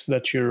schematics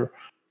that you're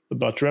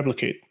about to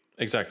replicate.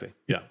 Exactly.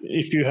 Yeah.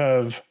 If you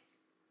have,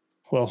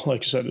 well,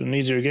 like you said, an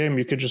easier game,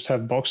 you could just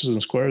have boxes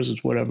and squares and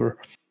whatever.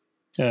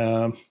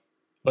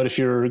 But if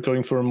you're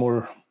going for a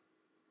more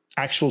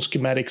actual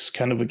schematics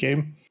kind of a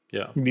game,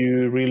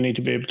 you really need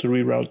to be able to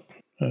reroute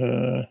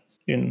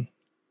in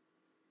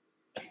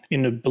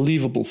a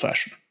believable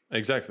fashion.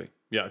 Exactly.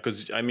 Yeah,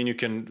 because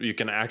you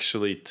can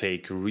actually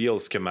take real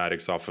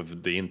schematics off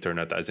of the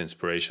internet as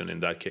inspiration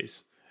in that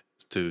case.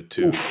 To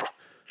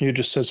you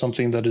just said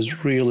something that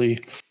is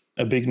really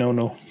a big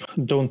no-no.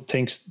 Don't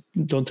take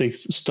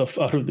stuff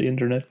out of the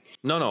internet.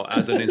 No,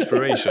 as an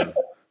inspiration.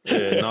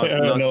 No,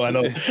 I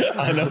know.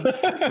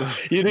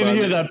 You didn't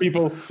hear that,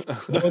 people.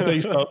 Don't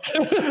take stuff.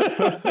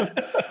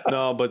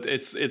 No, but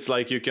it's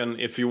like you can,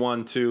 if you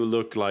want to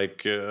look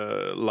like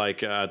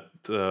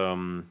at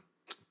to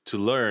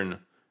learn.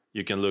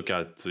 You can look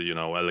at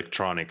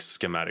electronics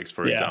schematics,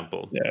 for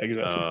example. Yeah,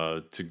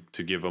 exactly.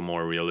 To give a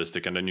more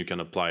realistic, and then you can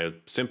apply a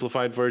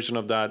simplified version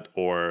of that,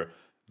 or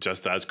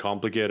just as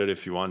complicated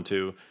if you want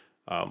to.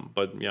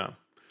 But yeah,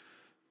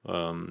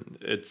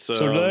 it's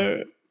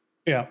so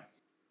yeah.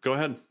 Go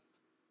ahead.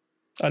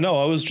 I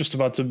know. I was just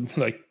about to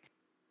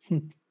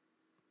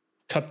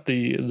cut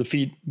the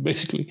feed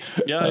basically.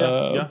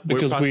 Yeah.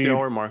 We're past the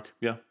hour mark.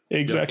 Yeah.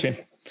 Exactly.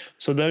 Yeah.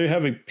 So there you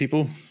have it,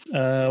 people.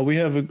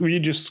 We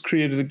just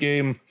created a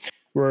game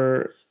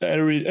where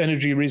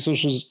energy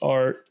resources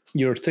are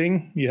your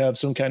thing. You have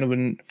some kind of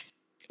a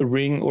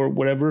ring or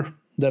whatever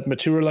that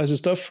materializes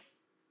stuff,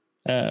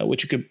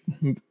 which you could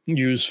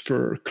use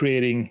for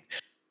creating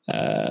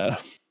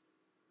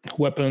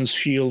weapons,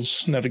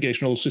 shields,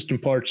 navigational system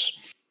parts,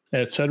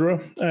 etc.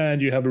 And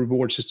you have a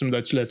reward system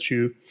that lets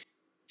you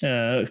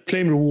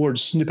claim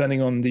rewards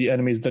depending on the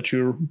enemies that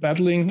you're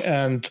battling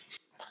and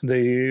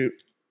the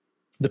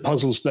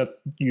puzzles that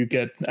you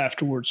get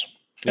afterwards.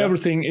 Yeah.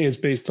 Everything is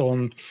based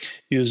on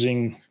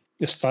using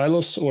a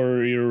stylus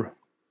or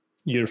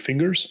your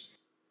fingers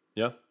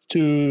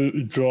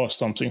to draw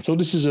something. So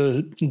this is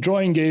a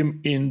drawing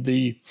game in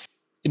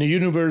a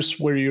universe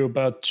where you're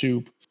about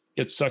to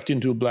get sucked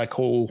into a black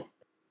hole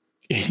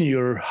in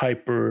your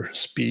hyper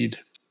speed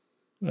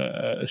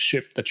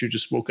ship that you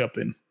just woke up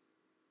in.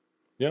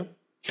 Yeah.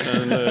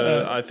 And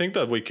I think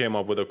that we came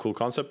up with a cool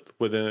concept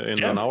in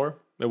an hour.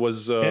 It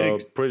was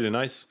pretty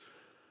nice.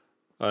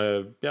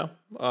 I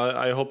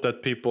hope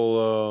that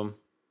people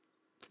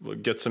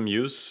get some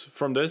use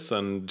from this,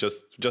 and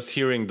just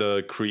hearing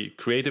the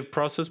creative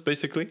process,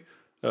 basically.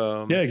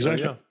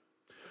 Exactly.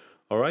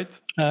 All right.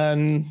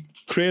 And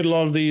create a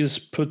lot of these,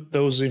 put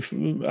those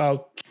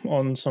out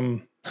on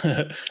some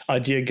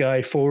idea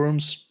guy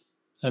forums,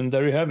 and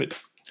there you have it.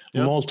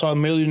 Yeah.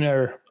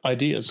 Multi-millionaire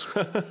ideas.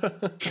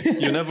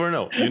 You never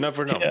know.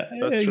 Yeah,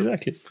 that's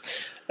exactly. True.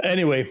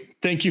 Anyway,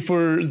 thank you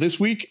for this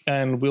week,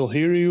 and we'll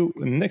hear you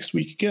next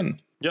week again.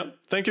 Yeah.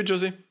 Thank you,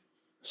 Josie.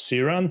 See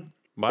you around.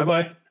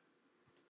 Bye-bye.